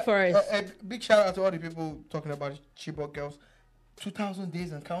 Sambisa Forest. A big shout out to all the people talking about Chibok girls. 2,000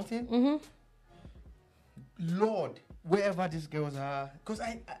 days and counting. Mm-hmm. Lord, wherever these girls are, because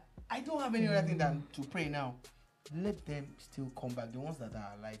I don't have any other thing than to pray now. Let them still come back, the ones that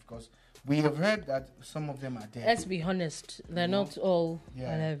are alive, because we have heard that some of them are dead. Let's be honest, they're not all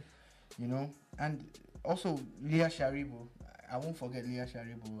alive. And also Leah Sharibu. I won't forget Leah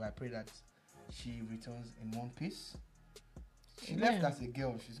Sharibu. I pray that she returns in one piece. She left as a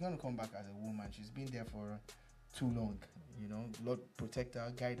girl. She's going to come back as a woman. She's been there for too long. Lord protect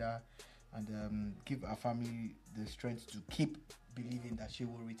her, guide her, and give our family the strength to keep believing that she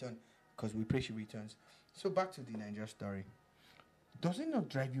will return, because we pray she returns. So back to the Nigeria story. Does it not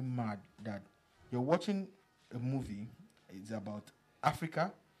drive you mad that you're watching a movie, it's about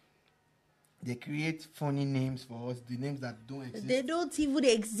Africa, they create funny names for us, the names that don't exist. They don't even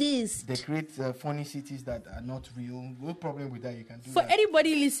exist. They create funny cities that are not real. No problem with that, you can do for that.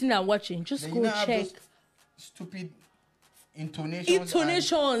 anybody listening and watching, just then go check. Stupid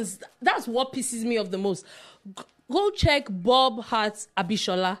intonations. That's what pisses me off the most. Go check Bob Hart's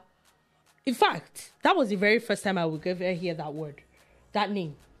Abishola. In fact, that was the very first time I would ever hear that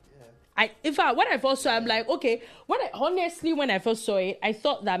name. In fact, when I first saw it, I'm like, okay. When I first saw it, I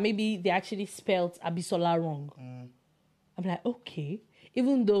thought that maybe they actually spelled Abisola wrong. I'm like, okay.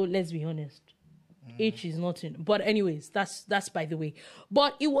 Even though, let's be honest, H is not in. But anyways, that's by the way.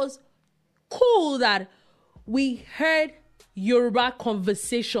 But it was cool that we heard Yoruba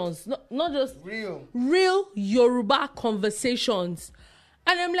conversations, not just real Yoruba conversations.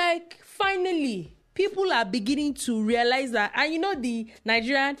 And I'm like, finally, people are beginning to realize that. And the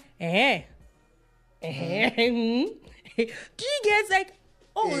Nigerian, do you get like,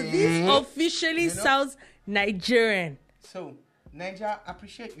 this officially sounds Nigerian. So, Nigeria,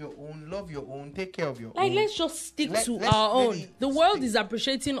 appreciate your own, love your own, take care of your Like, own. let's just stick to our own. The world is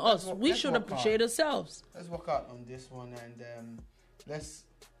appreciating us. We should appreciate ourselves. Let's work out on this one and let's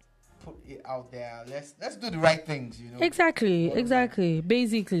put it out there. Let's do the right things, you know. Exactly.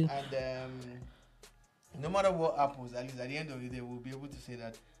 Basically. And no matter what happens, at least at the end of the day, we'll be able to say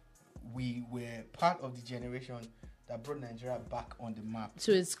that we were part of the generation that brought Nigeria back on the map.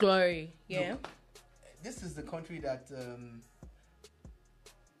 To its glory, yeah. Look, this is the country that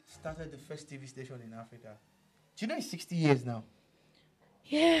started the first TV station in Africa. Do you know it's 60 years now?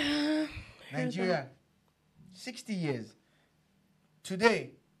 Yeah. Nigeria, 60 years. Today,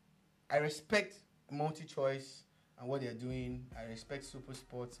 I respect multi-choice and what they're doing. I respect Super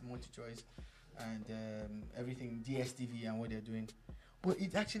Sports, multi-choice, and everything, DSTV and what they're doing. But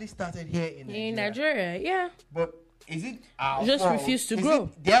it actually started here in Nigeria. In Nigeria, yeah. But is it our just fault? refused to is grow.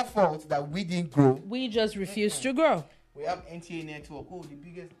 It their fault that we didn't grow? We just refused to grow. We have NTA network,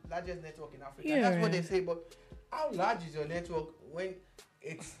 the largest network in Africa. Yeah. That's what they say. But how large is your network when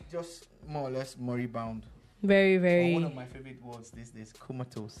it's just more or less moribund? Very, Or very. one of my favorite words these days,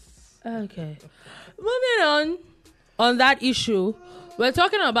 comatose. Okay. Moving on that issue, we're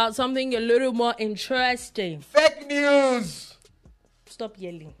talking about something a little more interesting. Fake news. Stop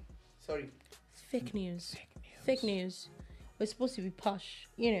yelling. Sorry. Fake news. Fake news. We're supposed to be posh.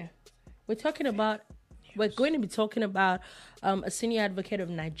 You know, we're going to be talking about a senior advocate of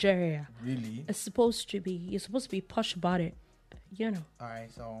Nigeria. Really? You're supposed to be posh about it. You know. All right.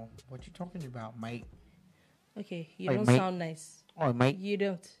 So, what you talking about, mate? Okay, you Oi, don't mate. sound nice. All right, mate. You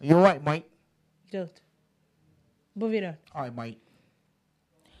don't. You all right, mate? You don't. Moving on. All right, mate.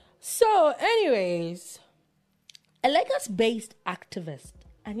 So, anyways, a Lagos-based activist.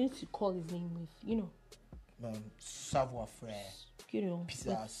 I need to call his name with, Savoir faire.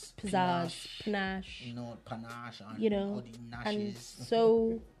 Pizzazz, panache. Panache, and You know, all the and nashes.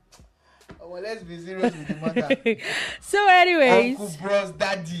 so. Oh, well, let's be serious with the matter. So, anyways, Uncle Bros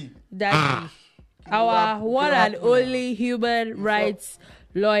Daddy. Our one and only human rights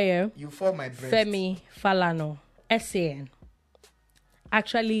lawyer, You for my breast. Femi Falana, SAN,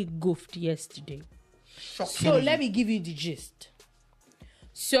 actually goofed yesterday. Shocking. So let me give you the gist.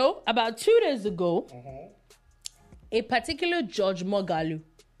 So about 2 days ago, a particular George Mogalu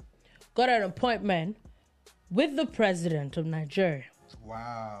got an appointment with the president of Nigeria.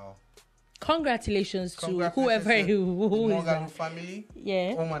 Wow. Congratulations to whoever who is Mogalu that. family.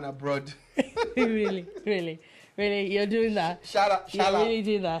 Yeah. Home and abroad. really, you're doing that. Shout out. Really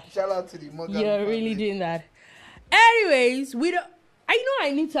doing that. Shout out to the Mogalu You're family. really doing that. Anyways, I know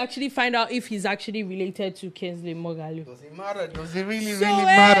I need to actually find out if he's actually related to Kingsley Mogalu. Does it matter? Does it really So,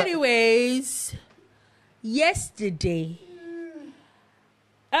 matter? anyways, yesterday,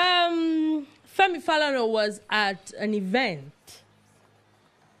 Femi Falana was at an event,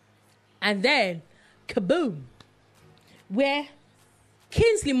 and then kaboom, where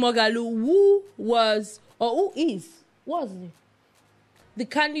Kingsley Mogalu, who is the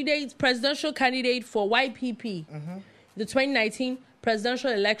presidential candidate for YPP, the 2019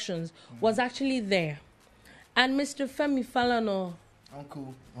 presidential elections, was actually there. And Mr. Femi Falana,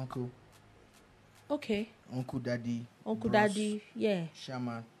 Uncle, okay, Uncle Daddy, Uncle Bros, Daddy, yeah,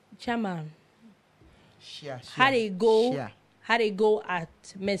 Chairman, had a go at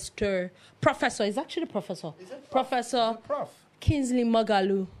Mr. Professor. He's actually Professor. Professor Prof. Kingsley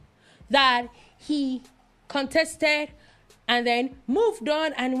Mogalu, that he contested and then moved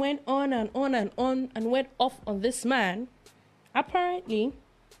on and went on and on and on and went off on this man. Apparently,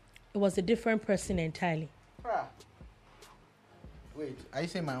 it was a different person entirely. Wait, are you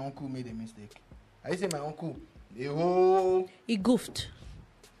saying my uncle made a mistake? Are you saying my uncle? He goofed.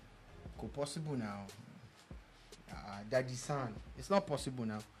 Possible now. Daddy son. It's not possible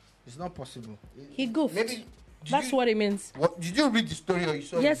now. It's not possible. He goofed. Maybe. That's what it means. What did you read the story or you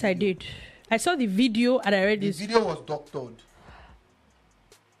saw? Yes, the I video? did. I saw the video and I read The this. video was doctored.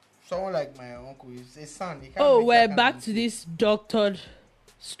 Someone like my uncle is a son. He can't Oh, make we're that kind back of to mistake. this doctored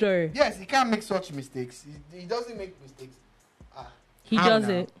story. Yes, he can't make such mistakes. He doesn't make mistakes. He How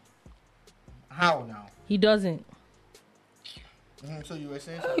doesn't. now? How now? He doesn't. So you were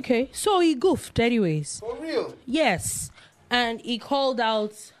saying Okay, so he goofed anyways. for real? Yes, and he called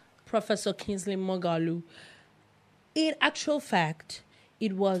out Professor Kingsley Mogalu. In actual fact,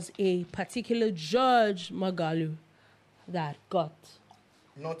 it was a particular George Mogalu that got,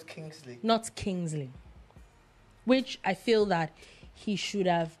 Not Kingsley. not Kingsley, which I feel that he should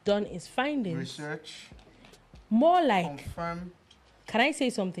have done his findings. Research. More like, Confirm. can I say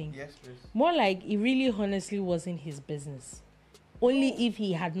something? Yes, please. More like it really honestly wasn't his business. only if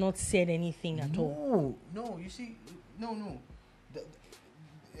he had not said anything at all. No, you see, no.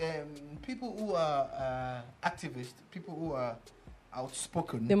 People who are activists, people who are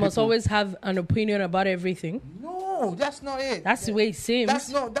outspoken, They must always have an opinion about everything. No, that's not it. That's the way it seems.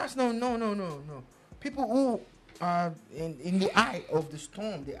 No. People who are in the eye of the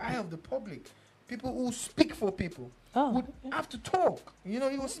storm, the eye of the public, people who speak for people would have to talk. You know,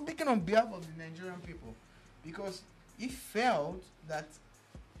 he was speaking on behalf of the Nigerian people because he felt that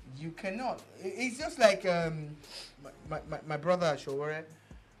you cannot. It's just like my brother Showore,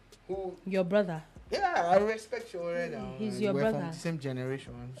 who your brother. Yeah, I respect Showore now. He's your We're brother. from the same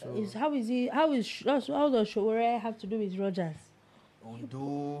generation. So How does Showore have to do with Rogers?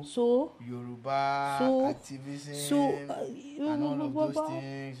 Ondo, So Yoruba, activism, and all of those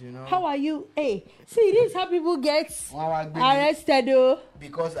things, you know. How are you? Hey, see, this is how people get arrested, though.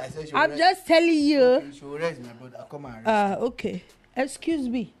 Because I said Showore. I'm just telling you. Okay, Showore is my brother. Come and arrest okay. Excuse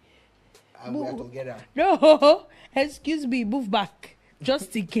me. and we are together. No, excuse me. Move back,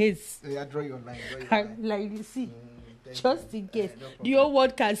 just in case. Yeah, draw your line. Like you see, just in case no the whole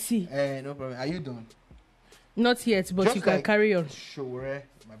world can see. No problem. Are you done? Not yet, but Just you can like carry on. Showore,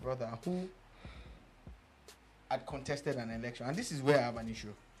 my brother, who had contested an election, and this is where I have an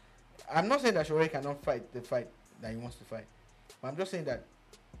issue. I'm not saying that Showore cannot fight the fight that he wants to fight, but I'm just saying that,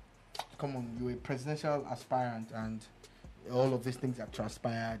 come on, you're a presidential aspirant, and all of these things have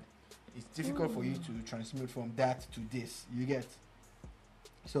transpired. It's difficult for you to transmute from that to this. You get?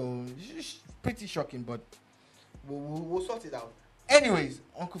 So it's pretty shocking, but we'll sort it out. Anyways,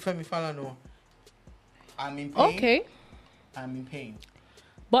 Uncle Femi Falana. I'm in pain. Okay. I'm in pain.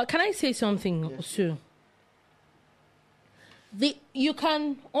 But can I say something too? You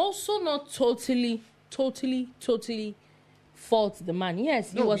can also not totally fault the man.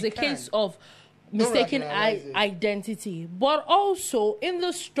 Yes, it was a case of mistaken identity. But also in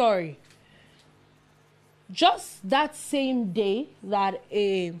the story, just that same day that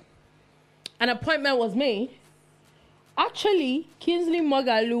an appointment was made, actually Kingsley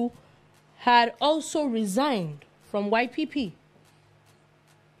Moghalu had also resigned from YPP.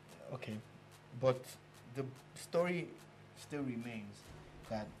 Okay, but the story still remains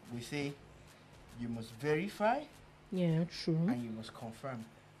that we say you must verify. Yeah, true. And you must confirm.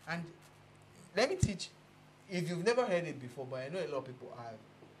 And let me teach, if you've never heard it before, but I know a lot of people have,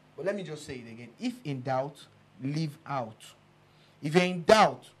 but let me just say it again. If in doubt, leave out. If you're in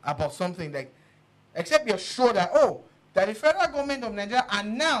doubt about something, like, except you're sure that, that the federal government of Nigeria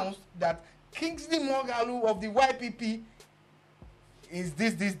announced that Kingsley Moghalu of the YPP is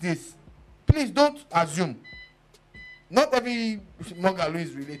this. Please don't assume. Not every Moghalu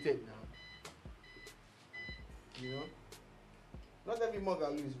is related now. You know? Not every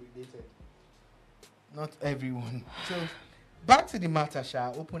Moghalu is related. Not everyone. So, back to the matter,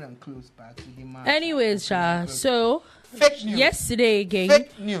 Sha. Open and close. Back to the matter. Anyways, Sha. So, fake news. Yesterday again,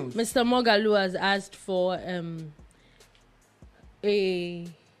 fake news. Mr. Moghalu has asked for a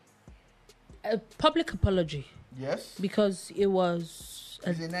public apology. Yes. Because it was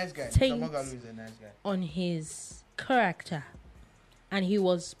he's a nice guy. Mr. taint Moghalu is a nice guy. on his character, and he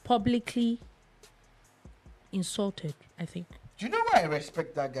was publicly insulted, I think. Do you know why I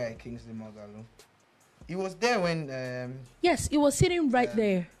respect that guy, Kingsley Moghalu? He was there when yes, he was sitting right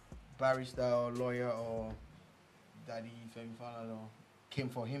there. Barrister or lawyer or Daddy Femi Falana came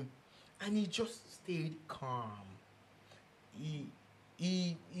for him, and he just stayed calm. He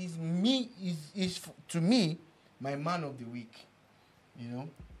is to me my man of the week. You know,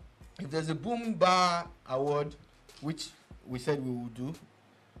 if there's a BoomBar award, which we said we will do,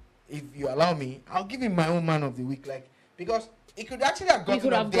 if you allow me, I'll give him my own man of the week. Like, because he could actually have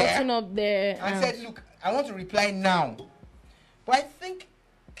gotten up there and said, "Look, I want to reply now." But I think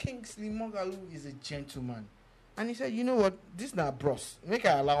Kingsley Moghalu is a gentleman, and he said, "You know what? This not bros. Make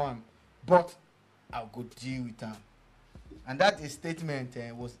I allow him, but I'll go deal with him." And that statement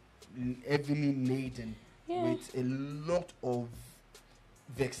was heavily laden with a lot of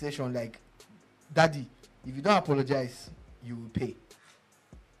vexation. Like, Daddy, if you don't apologize, you will pay.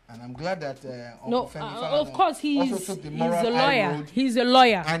 And I'm glad that Uncle Femi Falana of course, he's took the a moral lawyer. road, He's a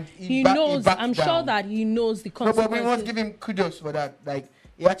lawyer. and He knows. I'm sure that he knows the No, consequences. but we must give him kudos for that. Like,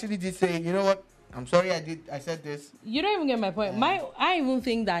 he actually did say, "You know what? I'm sorry I said this." You don't even get my point. I even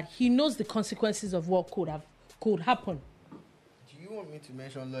think that he knows the consequences of what could happen. Do you want me to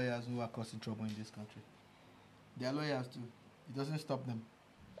mention lawyers who are causing trouble in this country? They are lawyers too. It doesn't stop them.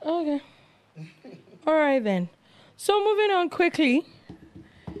 Okay. All right then. So moving on quickly.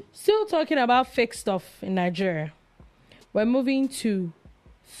 Still talking about fake stuff in Nigeria. We're moving to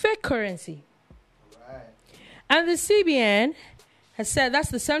fake currency. Right. And the CBN has said, that's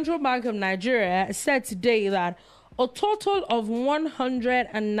the Central Bank of Nigeria, has said today that a total of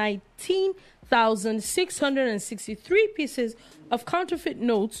 119,663 pieces of counterfeit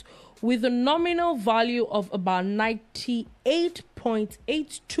notes with a nominal value of about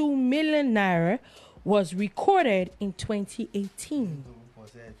 98.82 million naira was recorded in 2018.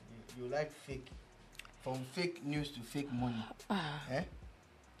 You like fake, from fake news to fake money.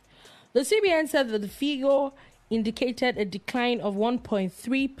 The CBN said that the figure indicated a decline of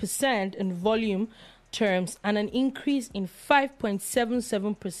 1.3% in volume terms and an increase in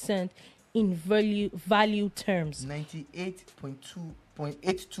 5.77% in value terms.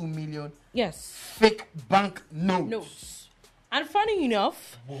 98.82 million. Yes. Fake bank notes. And funny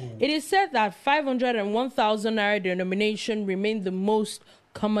enough, it is said that 501,000 naira denomination remained the most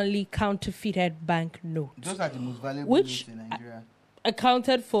commonly counterfeited bank notes. Those are the most valuable notes in Nigeria.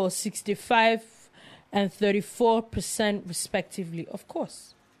 Accounted for 65 and 34% respectively. Of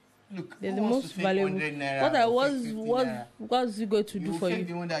course. Look, they're the most valuable. What I was it going to do for you?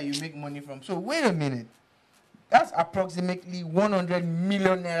 The one that you make money from. So wait a minute. That's approximately 100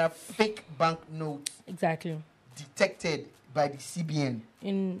 million naira fake bank notes. Exactly. Detected by the CBN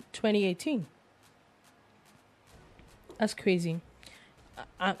in 2018. That's crazy.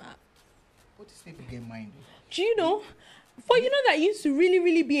 What is people get mind? Do you know? That used to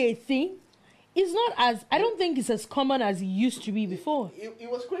really be a thing. It's not as, I don't think it's as common as it used to be before. It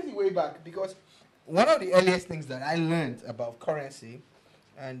was crazy way back because one of the earliest things that I learned about currency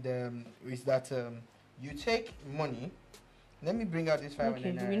and is that you take money. Let me bring out this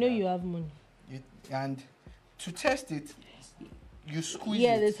 500 naira. We know you have money. And to test it, you squeeze it.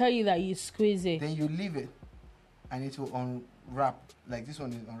 Yeah, they tell you that you squeeze it. Then you leave it and it will unwrap. Like this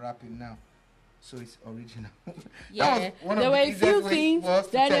one is unwrapping now. So it's original. Yeah, there were a few things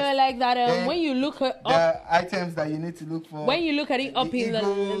that they were like that. When you look at the items that you need to look for. When you look at it up in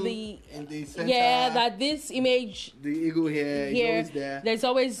the center, that this image, the eagle here is always there. There's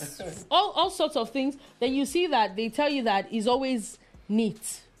always all sorts of things. Then you see that they tell you that is always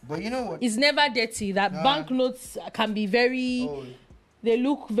neat. But you know what? It's never dirty. That banknotes can be very. They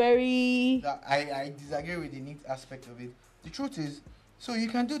look very. I disagree with the neat aspect of it. The truth is, so you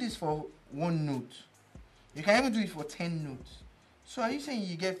can do this for one note. You can even do it for 10 notes. So are you saying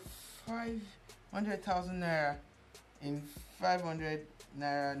you get 500,000 naira in 500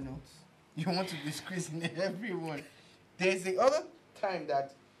 naira notes? You want to be squeezing everyone. There's the other time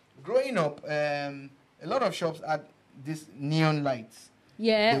that growing up, a lot of shops had these neon lights.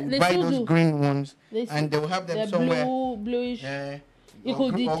 Yeah, they buy those green ones and they will have them somewhere. Bluish. It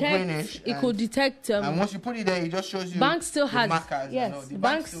could detect. And once you put it there, it just shows you. Banks still has markers. Yes, the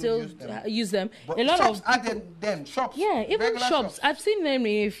banks still use them. But a lot shops of added them. Shops. Yeah, even shops. I've seen them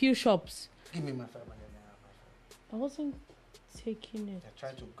in a few shops. Give me my 500 naira. I wasn't taking it. They're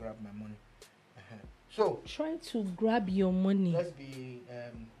trying to grab my money. So trying to grab your money. Let's be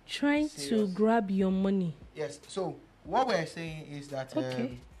trying serious. To grab your money. Yes. So what we're saying is that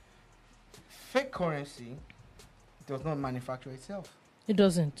fake currency does not manufacture itself. It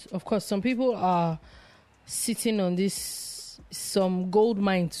doesn't. Of course, some people are sitting on some gold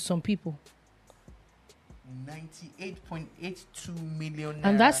mine to some people. 98.82 million naira.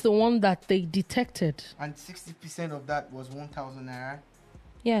 And that's the one that they detected. And 60% of that was 1,000 naira.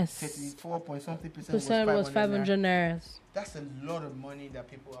 Yes. 34.something% was 500 naira. That's a lot of money that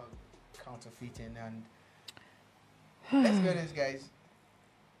people are counterfeiting. And let's be honest, guys.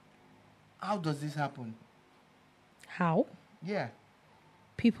 How does this happen? How? Yeah.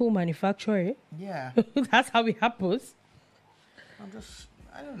 People manufacture it. Yeah. That's how it happens. I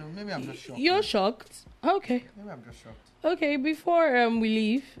don't know. Maybe I'm just shocked. You're shocked? Okay. Maybe I'm just shocked. Okay, before we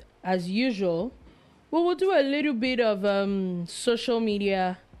leave, as usual, we will do a little bit of social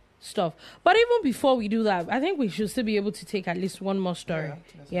media stuff. But even before we do that, I think we should still be able to take at least one more story.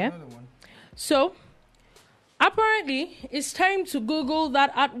 Yeah? Another one. So, apparently, it's time to Google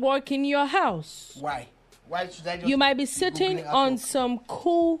that artwork in your house. Why? Why should I just You might be sitting on some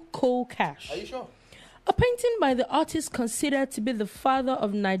cool cash. Are you sure? A painting by the artist considered to be the father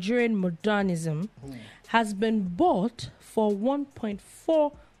of Nigerian modernism has been bought for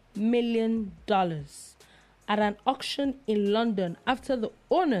 $1.4 million at an auction in London after the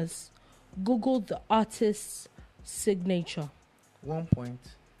owners Googled the artist's signature.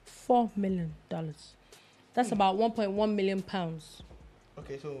 $1.4 million. That's about 1.1 million pounds.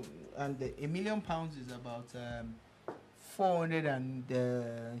 Okay, so and £1 million is about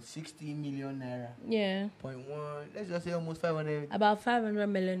 460 million naira. Yeah. 0.1. Let's just say almost 500. About 500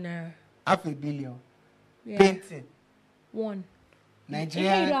 million naira. $500 million. Yeah. Painting. One.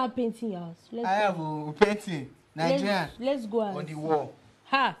 Nigeria. You don't have painting house. I have a painting. Nigerian Let's go on the wall.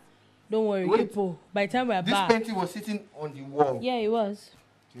 Ha! Don't worry, Wait. people. By the time we're This back. painting was sitting on the wall. Yeah, it was.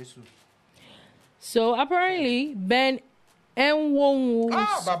 Jesus. So apparently, Ben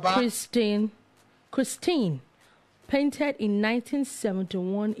Enwonwu's Baba. Christine, painted in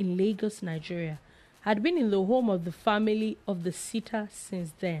 1971 in Lagos, Nigeria, had been in the home of the family of the sitter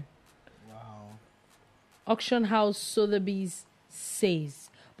since then. Wow. Auction house Sotheby's says.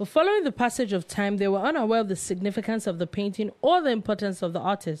 But following the passage of time, they were unaware of the significance of the painting or the importance of the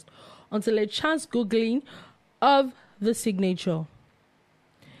artist until a chance Googling of the signature.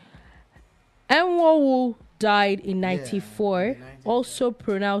 Enwowu died in 94, also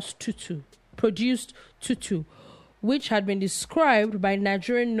produced Tutu, which had been described by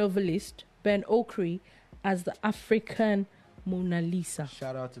Nigerian novelist Ben Okri as the African Mona Lisa.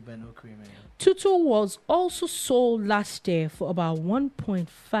 Shout out to Ben Okri, man. Tutu was also sold last year for about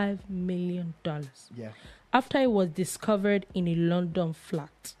 $1.5 million. Yeah. After it was discovered in a London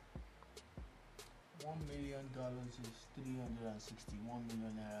flat. $1 million is 361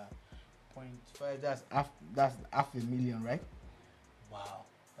 million naira. 0.5. That's half a million, right? Wow.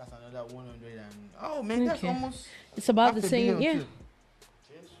 That's another 100 and oh man, that's almost. It's about half the a same, billion yeah. too.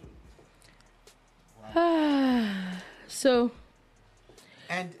 Wow. So.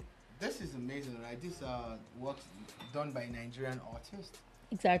 And this is amazing, right? This works done by Nigerian artists.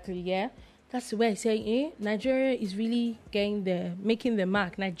 Exactly, yeah. That's the way I say, Nigeria is really making the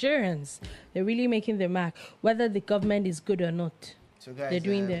mark. Nigerians, they're really making the mark, whether the government is good or not. So guys, they're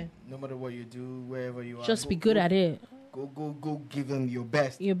doing no matter what you do, wherever you are, just be good at it. Go give them your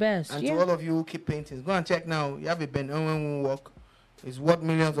best. Your best, and yeah. to all of you who keep paintings, go and check now. You have a Ben Owen work. It's worth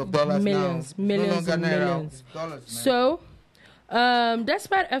millions of dollars millions, now. Millions, no and millions. It's dollars, man. So,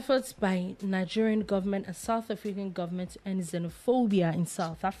 despite efforts by Nigerian government and South African government to end xenophobia in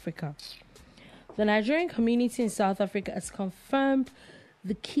South Africa, the Nigerian community in South Africa has confirmed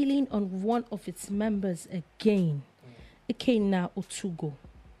the killing of one of its members again, Ekena Otugo.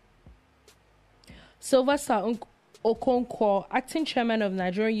 Sylvester Okonkwo, acting chairman of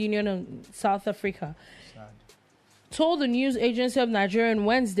Nigerian Union in South Africa, told the news agency of Nigeria on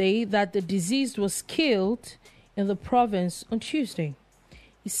Wednesday that the deceased was killed in the province on Tuesday.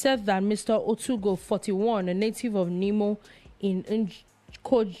 He said that Mr. Otugo, 41, a native of Nimo in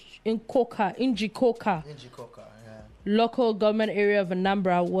Njikoka, local government area of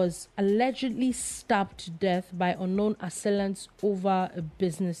Anambra, was allegedly stabbed to death by unknown assailants over a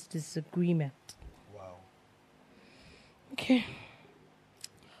business disagreement. Wow. Okay.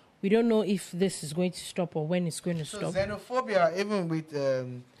 We don't know if this is going to stop or when it's going to stop. Xenophobia, even with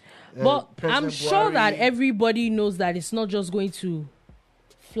but President I'm sure Buhari, that everybody knows that it's not just going to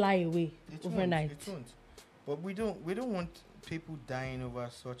fly away overnight. It won't. But we don't want people dying over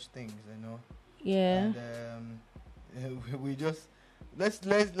such things, you know. Yeah. And we just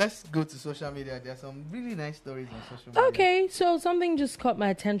let's go to social media. There's some really nice stories on social media. Okay, so something just caught my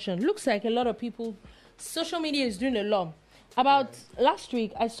attention. Looks like a lot of people, social media is doing a lot. About last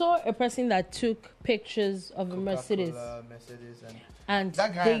week, I saw a person that took pictures of a Mercedes, and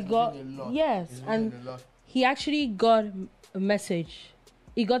that guy they got and he actually got a message.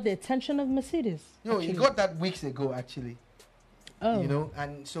 He got the attention of Mercedes. No, he got that weeks ago, actually. Oh, you know,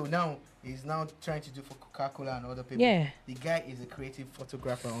 and so now he's now trying to do for Coca-Cola and other people. Yeah, the guy is a creative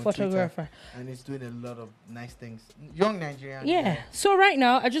photographer on Twitter, and he's doing a lot of nice things. Young Nigerian. Yeah. So right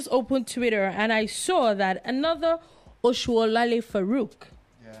now, I just opened Twitter and I saw that another Oshuolale Farouk.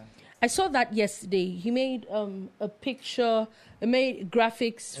 Yeah. I saw that yesterday. He made a picture. He made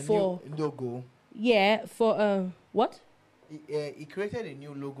graphics for new logo. Yeah, for what? He created a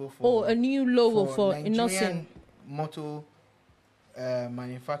new logo for. Oh, a new logo for Nigerian Innocent motor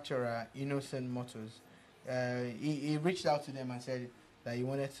manufacturer, Innocent Motors. He reached out to them and said that he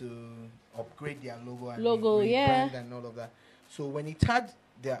wanted to upgrade their logo and rebrand and all of that. So when he tagged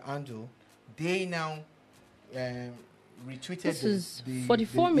their handle, they now retweeted. This is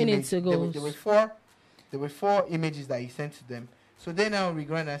 44 minutes ago. There were four images that he sent to them. So they now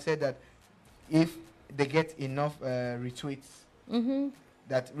regret and said that if they get enough retweets,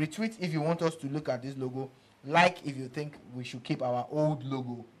 that retweet if you want us to look at this logo, like if you think we should keep our old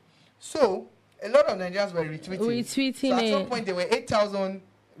logo. So a lot of Nigerians were retweeting. So at some point there were 8,000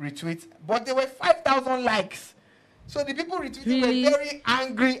 retweets, but there were 5,000 likes. So the people retweeting were very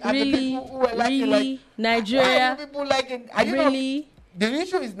angry at the people who were liking, like Nigeria. People liking. The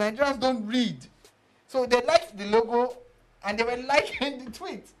issue is Nigerians don't read, so they liked the logo and they were liking the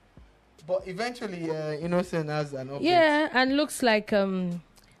tweet. But eventually, Innocent has an update. Yeah, and looks like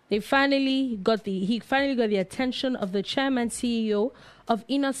he finally got the attention of the chairman CEO of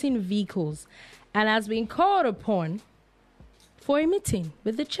Innocent Vehicles, and has been called upon for a meeting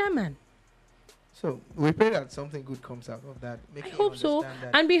with the chairman. So we pray that something good comes out of that. I hope so.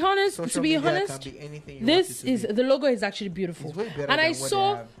 And be honest, to be honest, this is the logo is actually beautiful. It's way better And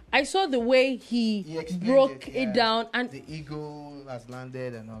than I saw the way he broke it down, and the eagle has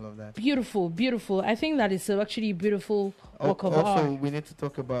landed and all of that. Beautiful, beautiful. I think that is actually a beautiful work of art. Also, we need to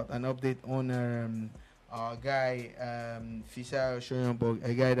talk about an update on our guy, Fisa Shoyonborg,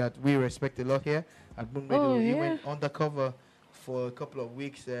 a guy that we respect a lot here at BoomBar. Oh, He yeah. went undercover for a couple of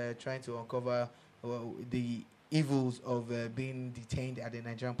weeks trying to uncover the evils of being detained at the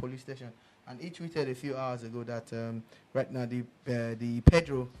Nigerian police station. And he tweeted a few hours ago that right now the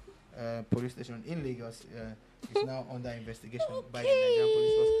Pedro police station in Lagos is now under investigation by the Nigerian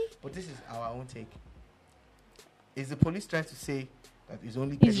police force. But this is our own take. Is the police trying to say that it's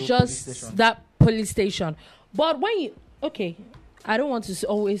only Pedro it's police just station? that police station? But when you I don't want to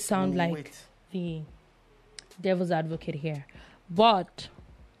always sound like the devil's advocate here, but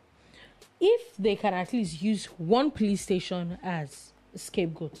if they can at least use one police station as a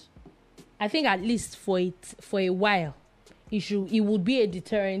scapegoat, I think at least for a while, it would be a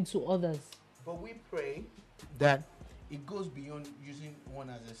deterrent to others. But we pray that it goes beyond using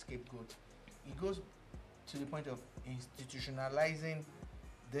one as a scapegoat. It goes to the point of institutionalizing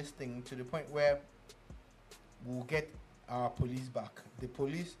this thing to the point where we'll get our police back. The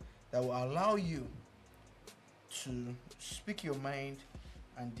police that will allow you to speak your mind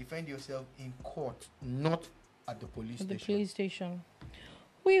and defend yourself in court, not at the police station. The police station.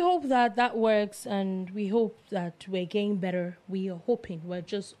 We hope that works, and we hope that we're getting better. We are hoping. We're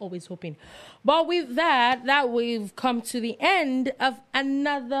just always hoping. But with that we've come to the end of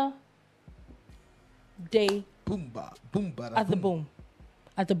another day. BoomBar. At the boom.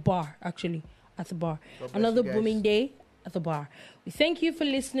 At the bar, actually. At the bar. God bless Another you guys. booming day at the bar. We thank you for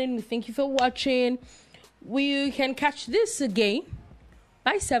listening. We thank you for watching. We can catch this again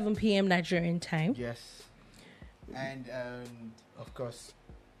by 7 p.m. Nigerian time. Yes. And of course,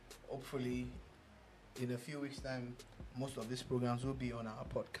 hopefully in a few weeks' time, most of these programs will be on our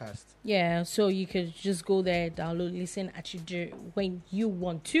podcast. Yeah, so you could just go there, download, listen when you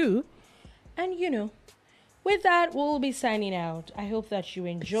want to. And with that, we'll be signing out. I hope that you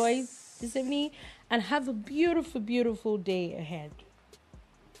enjoyed this evening and have a beautiful, beautiful day ahead.